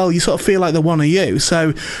guess, as well, you sort of feel like they're one of you.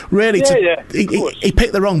 So really, he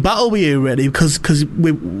picked the wrong battle with you, really, because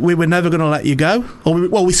we were never going to let you go.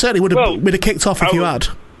 Or we certainly would have. We'd have kicked off if you had.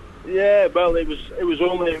 Yeah, well, it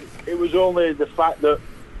was only the fact that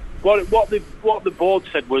what the board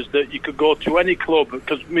said was that you could go to any club,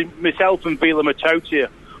 because myself and Vila Matotia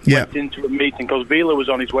went into a meeting because Vila was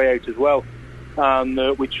on his way out as well,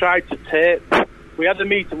 and we tried to tape. We had a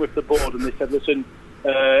meeting with the board, and they said, "Listen,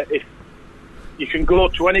 if you can go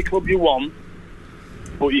to any club you want,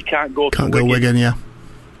 but you can't go to Wigan." Yeah.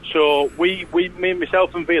 So me,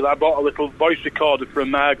 myself and Vila, I bought a little voice recorder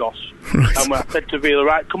from Margos, and I said to Vila,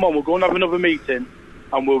 right, come on, we'll go and have another meeting,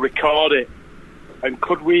 and we'll record it. And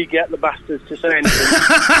could we get the bastards to say anything?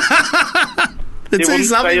 They wouldn't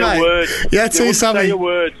say a word. Yeah, too savvy. Say a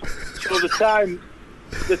word. So the time,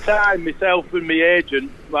 myself and my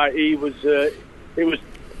agent, like it was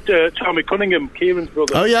Tommy Cunningham, Kieran's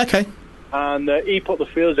brother. Oh yeah, okay. And he put the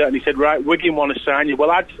feelers out, and he said, right, Wigan want to sign you. Well,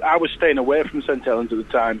 I was staying away from St Helens at the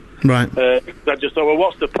time. Right. I just thought, well,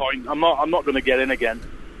 what's the point? I'm not going to get in again.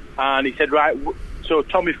 And he said, right. So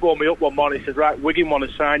Tommy phoned me up one morning. He said, right, Wigan want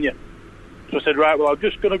to sign you. So I said, right, well, I'm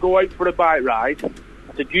just going to go out for a bike ride. I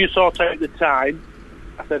said, you sort out the time.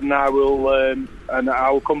 I said, and I will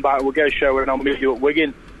come back. We'll get a shower, and I'll meet you at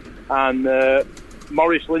Wigan. And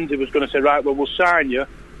Maurice Lindsay was going to say, right, well, we'll sign you,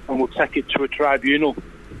 and we'll take it to a tribunal.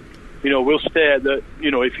 We'll stay at the.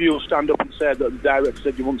 If you'll stand up and say that the director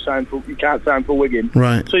said you can't sign for Wigan.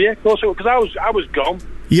 Right. So yeah, because I was gone.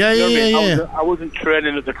 Yeah, I wasn't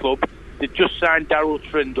training at the club. They just signed Darryl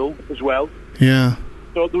Trindle as well. Yeah.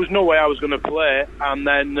 So there was no way I was going to play. And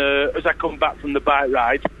then as I come back from the bike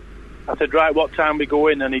ride, I said, right, what time we go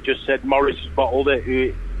in? And he just said Morris has bottled it.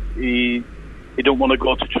 He don't want to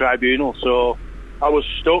go to tribunal. So I was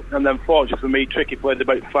stuck. And then fortunately for me, Tricky played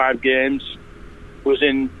about 5 games. Was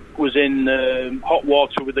in hot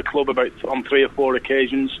water with the club on 3 or 4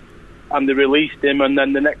 occasions, and they released him, and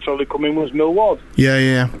then the next one to come in was Millward.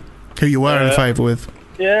 Yeah. Who you were in favour with.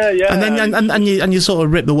 Yeah. And then and you sort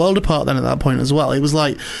of ripped the world apart then at that point as well. It was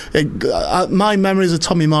like my memories of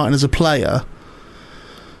Tommy Martin as a player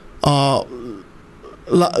are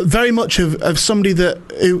very much of somebody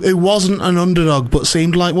who wasn't an underdog but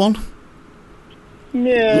seemed like one.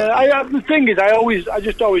 Yeah, the thing is, I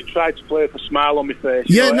just always tried to play with a smile on my face.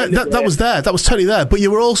 Yeah, that was there. That was totally there. But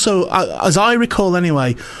you were also, as I recall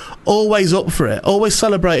anyway, always up for it. Always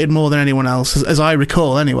celebrated more than anyone else, as I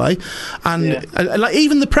recall anyway. And like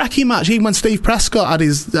even the Preki match, even when Steve Prescott had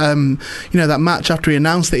his, that match after he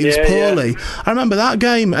announced that he was poorly. I remember that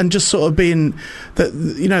game and just sort of being that,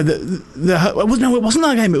 it wasn't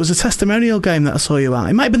that game. It was a testimonial game that I saw you at.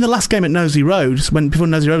 It might have been the last game at Nosey Road before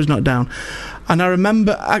Nosey Road was knocked down. And I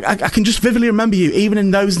remember, I can just vividly remember you, even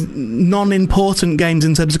in those non-important games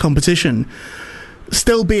in terms of competition,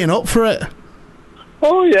 still being up for it.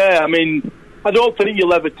 Oh, yeah. I mean, I don't think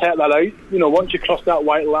you'll ever take that out. Once you cross that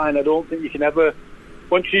white line, I don't think you can ever...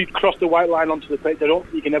 Once you cross the white line onto the pitch, I don't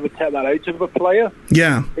think you can ever take that out of a player.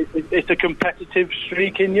 Yeah. It's a competitive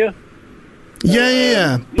streak in you.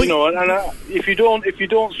 Yeah. But if you don't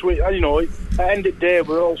switch... at the end of the day,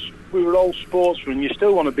 we were all sportsmen. You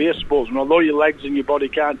still want to be a sportsman, although your legs and your body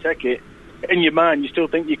can't take it. In your mind, you still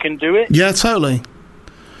think you can do it. Yeah, totally.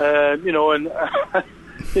 We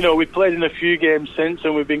played in a few games since,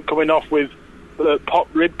 and we've been coming off with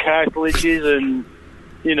popped rib cartilages, and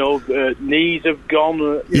knees have gone.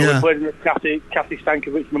 We played in the Kathy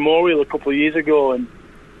Stankovic Memorial a couple of years ago, and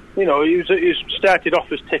he started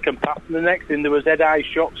off as tick and pass, and the next thing there was head-eye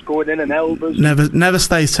shots going in and elbows. Never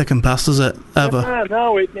stays tick and pass, does it? Ever?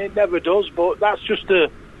 No, it never does. But that's just I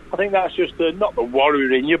think that's just not the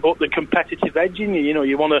warrior in you, but the competitive edge in you.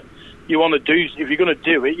 You want to do, if you're going to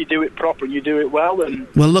do it, you do it proper and you do it well. And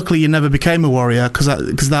well, luckily you never became a warrior, because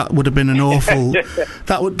that would have been an awful.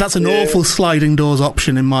 That's an awful sliding doors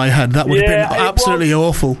option in my head. That would have been absolutely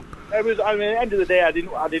awful. It was. I mean, at the end of the day, I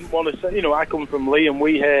didn't want to say. I come from Lee, and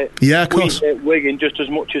we hate. Yeah, of course. We hate Wigan just as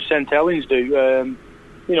much as St Helens do. But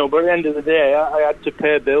at the end of the day, I had to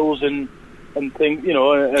pay bills and think.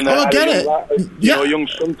 And I get it. A young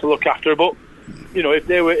son to look after, but.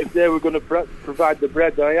 If they were going to provide the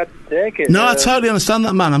bread, then I had to take it. No, I totally understand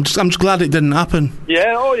that, man. I'm just glad it didn't happen.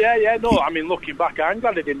 Yeah. Oh, yeah. No, I mean, looking back, I'm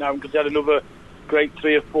glad it didn't happen, because they had another great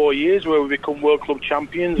 3 or 4 years where we become World Club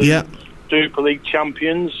champions and Super League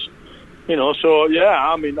champions. You know, so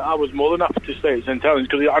I mean, I was more than happy to stay at St Helens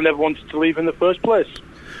because I never wanted to leave in the first place.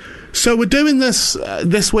 So we're doing this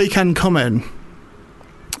this weekend coming.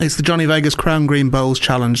 It's the Johnny Vegas Crown Green Bowls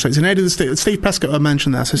Challenge. So it's in aid of Steve Prescott. I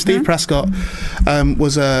mentioned that. So Steve Prescott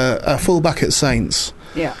was a fullback at Saints.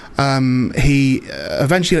 Yeah. He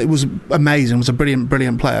eventually, it was amazing. Was a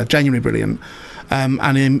brilliant player, genuinely brilliant.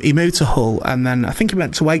 And he moved to Hull, and then I think he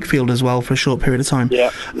went to Wakefield as well for a short period of time.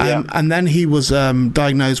 Yeah. And then he was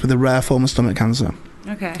diagnosed with a rare form of stomach cancer.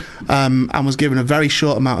 Okay. And was given a very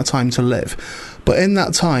short amount of time to live. But in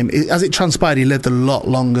that time, as it transpired, he lived a lot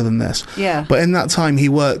longer than this. Yeah. But in that time, he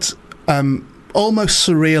worked almost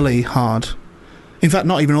surreally hard. In fact,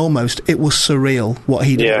 not even almost. It was surreal what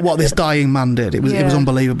he did, what this dying man did. It was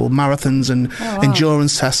unbelievable. Marathons and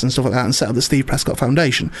endurance tests and stuff like that, and set up the Steve Prescott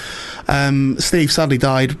Foundation. Steve sadly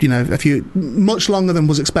died, much longer than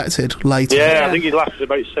was expected later. Yeah, I think he lasted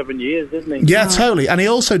about 7 years, didn't he? Yeah, totally. And he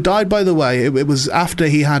also died, by the way. It was after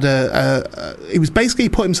he had he was basically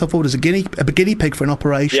put himself forward as a guinea pig for an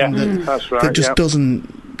operation that just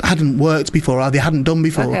hadn't worked before, or they hadn't done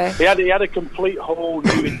before. Okay. He had a complete hole,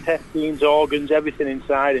 new intestines, organs, everything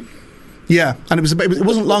inside him. Yeah, and it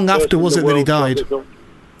wasn't long after, was it, that he died?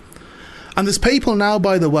 And there's people now,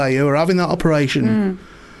 by the way, who are having that operation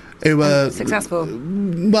who were successful.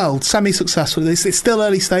 Well, semi-successful. It's still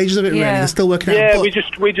early stages of it, really. They're still working out. Yeah, we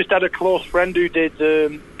just had a close friend who did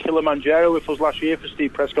Kilimanjaro with us last year for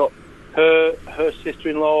Steve Prescott. Her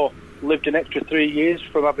sister-in-law lived an extra 3 years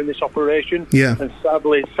from having this operation, and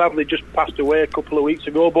sadly just passed away a couple of weeks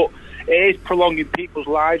ago. But it is prolonging people's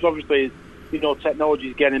lives. Obviously, technology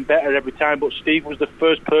is getting better every time. But Steve was the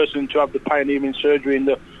first person to have the pioneering surgery in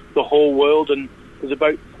the whole world, and there's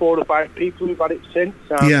about 4 or 5 people who've had it since.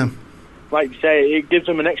 Like you say, it gives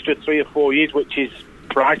them an extra 3 or 4 years, which is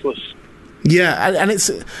priceless. Yeah, and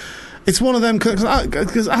it's one of them, because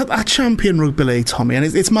I champion rugby league, Tommy, and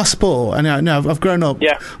it's my sport, and I've grown up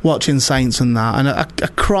watching Saints and that, and I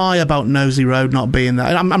cry about Nosey Road not being there,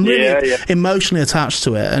 and I'm really emotionally attached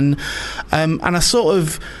to it, and I sort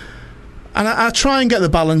of, and I try and get the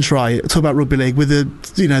balance right, talk about rugby league with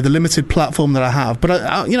the limited platform that I have, but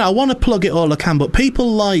I want to plug it all I can, but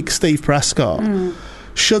people like Steve Prescott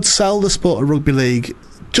should sell the sport of rugby league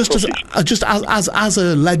just as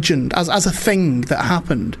a legend, as a thing that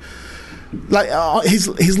happened. Like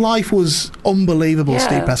his life was unbelievable.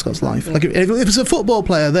 Steve Prescott's life. Like if it was a football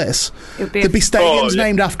player, there'd be stadiums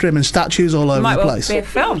named after him and statues all over the place. Be a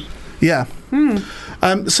film. Yeah.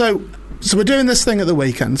 So we're doing this thing at the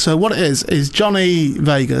weekend. So what it is Johnny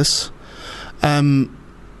Vegas. I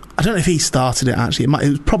don't know if he started it actually. It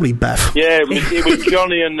was probably Bev. Yeah, it was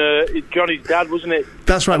Johnny and Johnny's dad, wasn't it?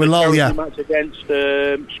 That's right, with Lowell. Yeah. Match against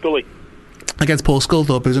Scully. Against Paul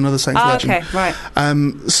Sculthorpe, who's another Saints legend. Okay, right.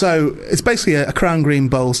 So it's basically a Crown Green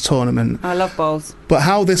Bowls tournament. I love bowls. But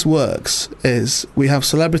how this works is we have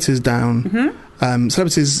celebrities down,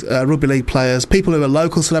 celebrities, rugby league players, people who are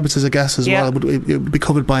local celebrities, I guess, as well, would be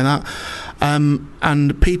covered by that.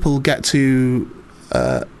 And people get to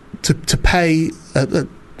pay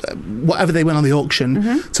whatever they win on the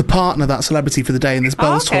auction to partner that celebrity for the day in this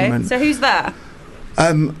bowls tournament. So who's there?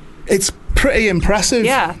 It's pretty impressive.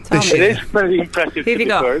 Yeah, it is pretty impressive. Who have you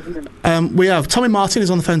got? We have Tommy Martin is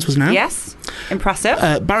on the phone to us now. Yes, impressive.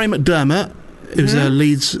 Barry McDermott, who's a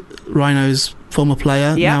Leeds Rhinos former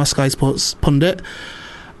player, now a Sky Sports pundit.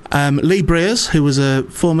 Lee Breers, who was a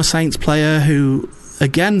former Saints player who,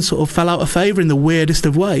 again, sort of fell out of favour in the weirdest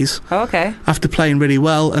of ways. Oh, okay. After playing really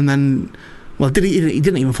well, and then, he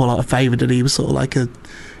didn't even fall out of favour, did he? He was sort of like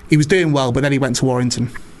he was doing well, but then he went to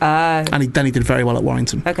Warrington. And then he did very well at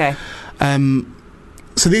Warrington. Okay.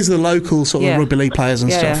 So these are the local sort of rugby league players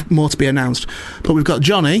and stuff. More to be announced. But we've got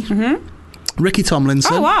Johnny, Ricky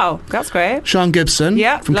Tomlinson. Oh, wow. That's great. Sean Gibson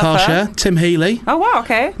from Carshare. Tim Healy. Oh, wow,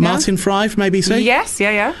 okay. Martin Fry from ABC. Yes,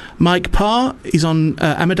 yeah. Mike Parr, he's on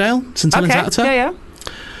Emmerdale, St Helens actor. Yeah.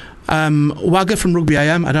 Wagger from Rugby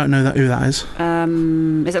AM. I don't know who that is.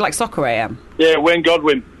 Is it like Soccer AM? Yeah, Wayne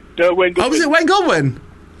Godwin. Wayne Godwin. Oh, was it Wayne Godwin?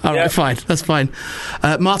 All right, fine. That's fine.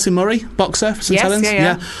 Martin Murray, boxer for St Helens.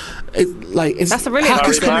 Yeah. That's a really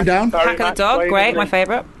Hacker's coming down. Hack of the Dog, great, my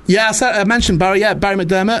favourite. Yeah, I mentioned Barry. Yeah, Barry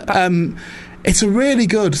McDermott. It's a really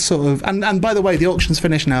good sort of, and by the way, the auction's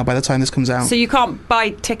finished now. By the time this comes out, so you can't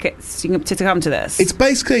buy tickets to come to this. It's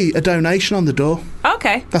basically a donation on the door.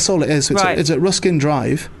 Okay, that's all it is. It's at Ruskin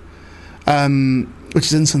Drive, which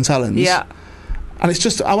is in St Helens. Yeah. And it's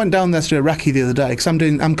just, I went down there to do a recce the other day because I'm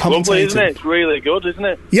commentating. Lovely, isn't it? It's really good, isn't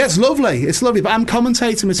it? Yeah, it's lovely. But I'm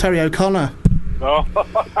commentating with Terry O'Connor. Oh.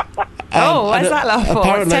 What's that laugh for?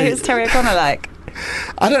 What's Terry O'Connor like?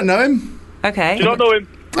 I don't know him. Okay. Do you not know him?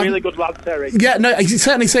 Really good lad, Terry. Yeah, no, it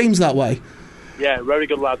certainly seems that way. Yeah, very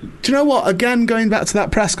good lad. Do you know what? Again, going back to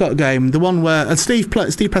that Prescott game, the one where Steve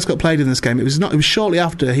Prescott played in this game. It was shortly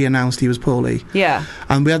after he announced he was poorly. Yeah.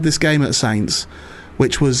 And we had this game at Saints,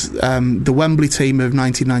 which was the Wembley team of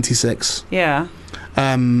 1996. Yeah.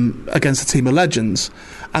 Against a team of legends.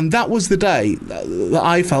 And that was the day that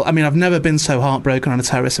I felt. I mean, I've never been so heartbroken on a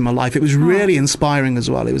terrace in my life. It was really inspiring as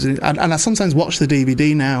well. It was, and I sometimes watch the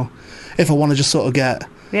DVD now if I want to just sort of get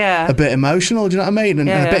a bit emotional. Do you know what I mean? And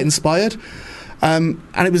a bit inspired. And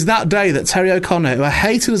it was that day that Terry O'Connor, who I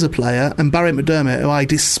hated as a player, and Barry McDermott, who I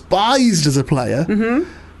despised as a player,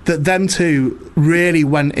 that them two really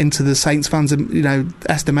went into the Saints fans'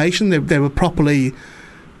 estimation. They were properly.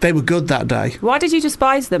 They were good that day. Why did you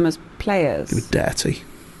despise them as players? They were dirty.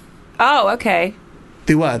 Oh, okay.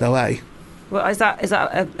 They were, though, eh? Well, is that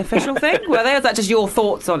an official thing? Were they? Or is that just your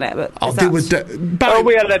thoughts on it? But they were.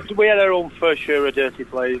 We had our own fair share of dirty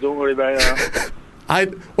players. Don't worry about that. I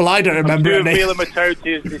don't remember any. Phelan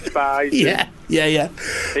Matoti is despised. Yeah.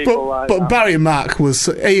 But Barry Mack was.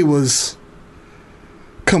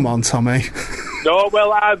 Come on, Tommy. No,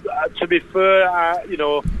 well, to be fair,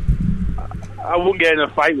 I wouldn't get in a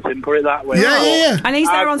fight with him, put it that way. Yeah. And he's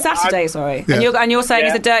there on Saturday, sorry. Yeah. And you're saying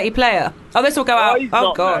he's a dirty player. Oh, this will go out.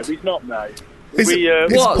 Oh, God. He's not now. We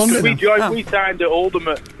signed at Oldham.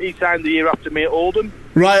 He signed the year after me at Oldham.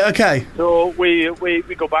 Right. Okay. So we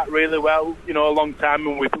go back really well. A long time,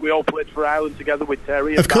 and we all played for Ireland together with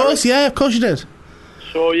Terry. Of course, Barry. yeah. Of course you did.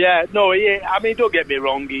 So I mean, don't get me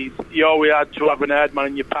wrong. You always had to have an herdman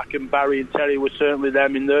in your pack, and Barry and Terry were certainly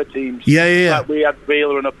them in their teams. Yeah. Like we had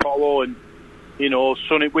Vila and Apollo, and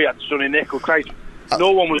Sonny. We had Sonny Nicol. Christ,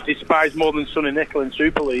 no one was despised more than Sonny Nicol in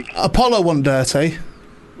Super League. Apollo wasn't dirty.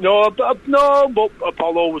 No, but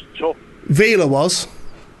Apollo was tough. Vila was,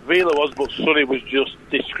 but Sonny was just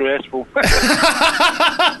disgraceful.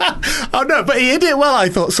 Oh no, but he did it well. I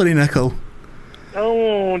thought Sonny Nicol.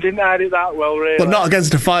 Oh, didn't hide it that well, really. But not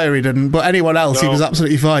against a fire, he didn't. But anyone else, he was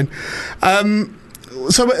absolutely fine.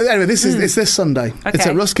 So anyway, it's this Sunday. Okay. It's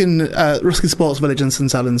at Ruskin Sports Village in St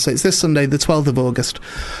Helens. So it's this Sunday, the 12th of August.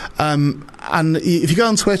 And if you go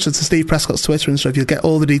on Twitter, to Steve Prescott's Twitter and stuff, you'll get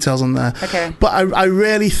all the details on there. Okay. But I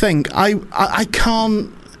really think I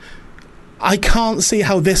can't see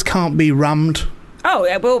how this can't be rammed. Oh,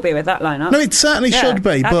 it will be with that lineup. No, it certainly should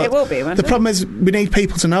be. But it will be. The problem is we need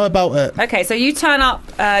people to know about it. Okay, so you turn up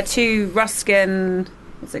to Ruskin.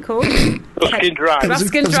 What's it called? Ruskin Drive.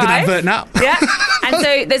 Ruskin Drive. Advert now. Yeah. And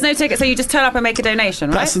so there's no ticket, so you just turn up and make a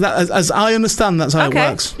donation, right? As I understand, that's how it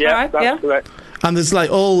works. Yeah, that's correct. And there's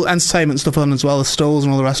all entertainment stuff on as well, as stalls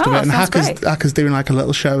and all the rest of it. And Hackers doing a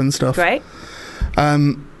little show and stuff. Great.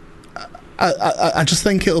 I just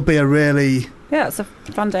think it'll be a really... Yeah, it's a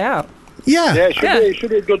fun day out. Yeah. Yeah, it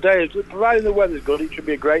should be a good day. Providing the weather's good, it should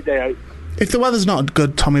be a great day out. If the weather's not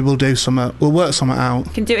good, Tommy will do something. We'll work something out.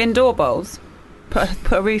 You can do indoor bowls.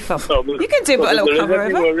 Put a roof up. You can do a little cover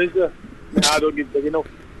over. Is there? I don't get big enough.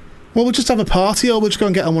 Well, we'll just have a party, or we'll just go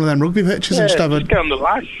and get on one of them rugby pitches and just have get on the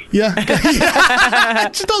lash. Yeah.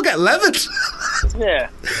 Just don't get leathered. Yeah.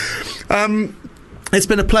 It's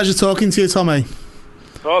been a pleasure talking to you, Tommy.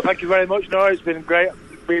 Oh, thank you very much. No, it's been great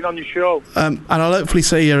being on your show. And I'll hopefully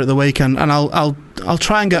see you at the weekend, and I'll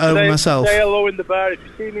try and get over myself. Say hello in the bar. If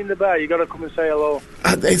you see me in the bar, you got to come and say hello.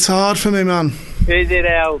 It's hard for me, man. Is it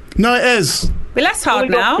hell? No, it is. We're less hard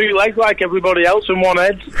now. Got 2 legs like everybody else and 1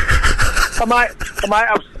 head. I might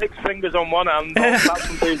have 6 fingers on one hand. That's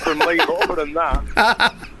something from Lee, but other than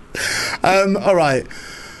that. All right.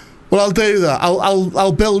 Well, I'll do that.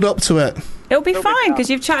 I'll build up to it. It'll be fine because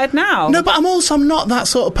you've chatted now. No, but I'm not that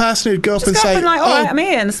sort of person who'd go up and say, all right, I'm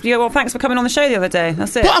Ian. Well, thanks for coming on the show the other day.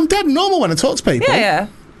 That's it. But I'm dead normal when I talk to people. Yeah.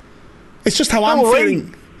 It's just how I'm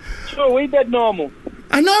feeling. So we dead normal.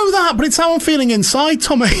 I know that, but it's how I'm feeling inside,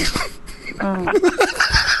 Tommy.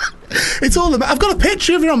 It's all about. I've got a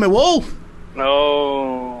picture of you on my wall.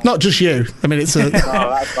 No. Not just you. I mean, it's a.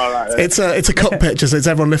 That's all right. It's a cup picture, so it's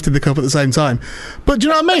everyone lifting the cup at the same time. But do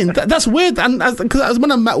you know what I mean? That's weird. And because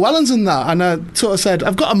when I met Wellens and that, and I sort of said,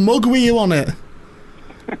 "I've got a mug with you on it."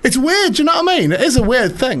 It's weird. Do you know what I mean? It is a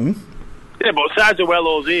weird thing. Yeah, but size of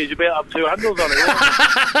Wellow's ears, you'll be able to have 2 handles on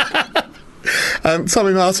it.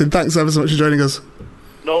 Tommy Martin, thanks ever so much for joining us.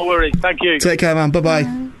 No worries. Thank you. Take care, man. Bye-bye.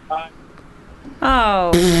 Bye. Oh,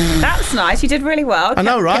 that's nice. You did really well. I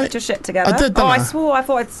know, right? Kept your shit together. I did, didn't I I swore. I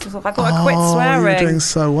thought I quit swearing. You're doing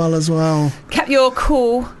so well as well. Kept your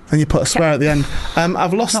cool. And you put a swear at the end.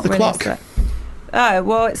 I've lost the clock. Oh,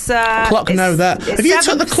 well, it's... clock no there. Have you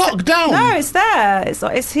took the clock down? No, it's there.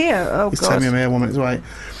 It's here. Oh, God. It's God. telling me I'm here 1 minute's away.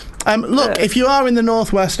 Look, if you are in the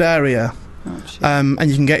northwest area, and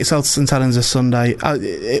you can get yourself to St Helens this Sunday.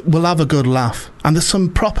 We'll have a good laugh, and there's some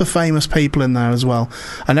proper famous people in there as well,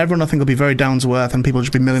 and everyone I think will be very down to earth, and people will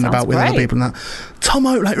just be milling about with other people and that. Tom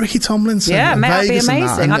Oak, like Ricky Tomlinson, yeah, mate, that'd be Vegas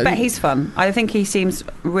amazing. I bet he's fun. I think he seems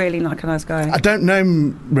really like a nice guy. I don't know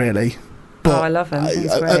him really. But I love him.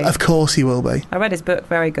 Of course he will be. I read his book,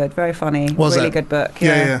 very good, very funny. Was really it? Good book.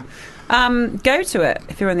 Yeah. Go to it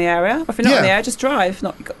if you're in the area. Or if you're not in the area, just drive.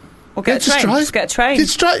 Or get a train. Just get a train.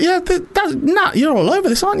 You're all over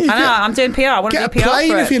this, aren't you? I know, I'm doing PR. I want to do PR. Get a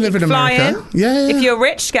plane if you live in America. Yeah. If you're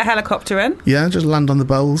rich, get a helicopter in. Yeah, just land on the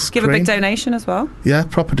bowls. Give a big donation as well. Yeah,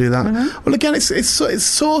 proper do that. Mm-hmm. Well, again, it's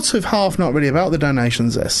sort of half not really about the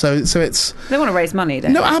donations. So it's they want to raise money,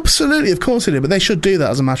 don't they? No, absolutely, of course they do. But they should do that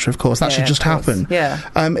as a matter of course. That should just happen. Yeah.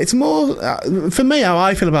 It's more for me how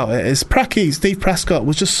I feel about it is Steve Prescott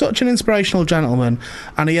was just such an inspirational gentleman,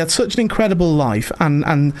 and he had such an incredible life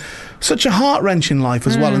and such a heart-wrenching life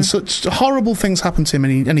as well, and such horrible things happened to him,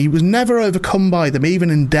 and he was never overcome by them,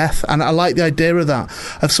 even in death. And I like the idea of that,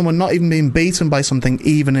 of someone not even being beaten by something,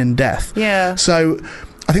 even in death. Yeah. So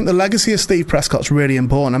I think the legacy of Steve Prescott's really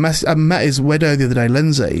important. I met his widow the other day,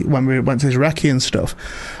 Lindsay, when we went to his recce and stuff,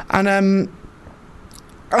 and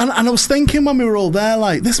I was thinking when we were all there,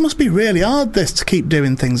 like, this must be really hard, this, to keep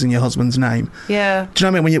doing things in your husband's name. Yeah. Do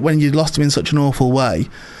you know what I mean? When you lost him in such an awful way.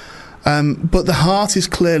 But the heart is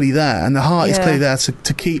clearly there, and the heart is clearly there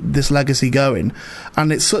to keep this legacy going.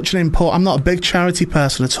 And it's such an important... I'm not a big charity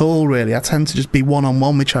person at all, really. I tend to just be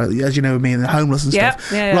one-on-one with charity, as you know, with me and the homeless and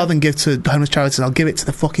stuff. Rather than give to homeless charities, I'll give it to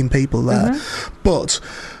the fucking people there. But...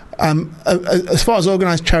 as far as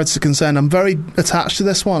organised charities are concerned, I'm very attached to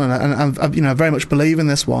this one, and I very much believe in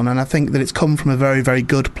this one, and I think that it's come from a very, very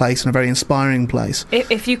good place and a very inspiring place.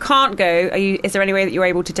 If you can't go, is there any way that you're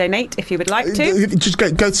able to donate if you would like to? Just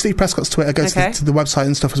go to Steve Prescott's Twitter, go to the website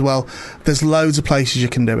and stuff as well. There's loads of places you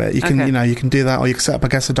can do it. You can you can do that, or you can set up, I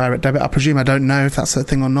guess, a direct debit. I presume, I don't know if that's a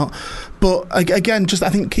thing or not, but again, just I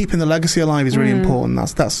think keeping the legacy alive is really important.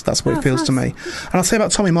 That's what it feels to me. And I'll say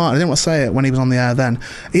about Tommy Martin, I didn't want to say it when he was on the air then.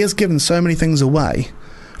 He has given so many things away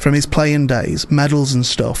from his playing days, medals and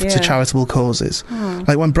stuff, to charitable causes.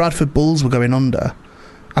 Like when Bradford Bulls were going under,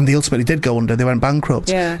 and they ultimately did go under, they went bankrupt.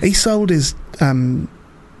 He sold his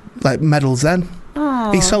medals then.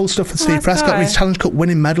 He sold stuff for Steve Prescott with his Challenge Cup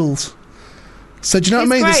winning medals. So do you know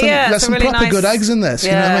what I mean? There's some really proper good eggs in this.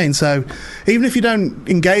 You know what I mean? So even if you don't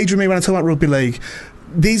engage with me when I talk about rugby league,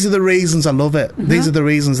 these are the reasons I love it. These are the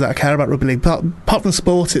reasons that I care about rugby league. Apart from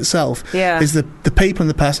sport itself, is the people and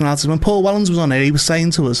the personalities. When Paul Wellens was on here, he was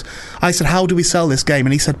saying to us, I said, how do we sell this game?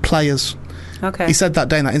 And he said, players. He said that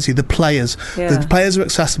day in that interview, the players. The players are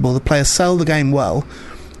accessible, the players sell the game well.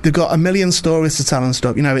 They've got a million stories to tell and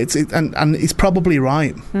stuff. You know, and he's probably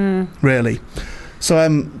right, really. So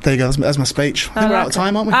there you go. That's my speech. I think we're out of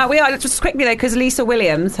time, aren't we? We are. Just quickly though, because Lisa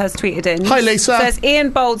Williams has tweeted in. Hi, Lisa. Says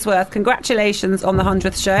Ian Boldsworth, congratulations on the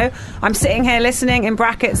 100th show. I'm sitting here listening in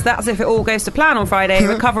brackets. That's if it all goes to plan on Friday.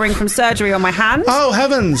 Recovering from surgery on my hand. Oh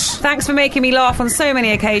heavens! Thanks for making me laugh on so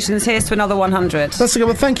many occasions. Here's to another 100. That's a good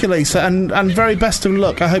one. Thank you, Lisa, and very best of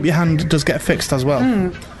luck. I hope your hand does get fixed as well.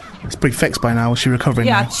 It's pretty fixed by now. Is she recovering?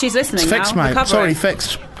 Yeah, now? She's listening. It's fixed, now. mate. Recovering. It's already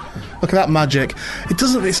fixed. Look at that magic.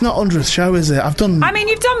 It's not 100th show, is it? I mean,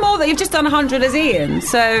 you've done more. You've just done 100 as Ian,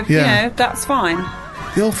 so you know that's fine.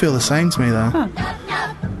 They all feel the same to me, though.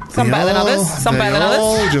 Some better than others. Some better than others. They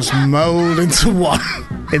all just mould into one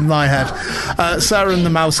in my head. Sarah and the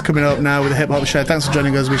Mouse coming up now with the Hip Hop Show. Thanks for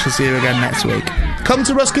joining us. We shall see you again next week. Come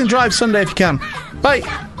to Ruskin Drive Sunday if you can. Bye.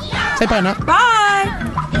 Say bye now. Bye.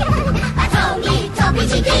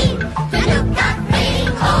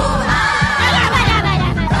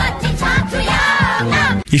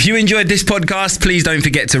 If you enjoyed this podcast, please don't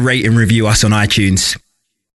forget to rate and review us on iTunes.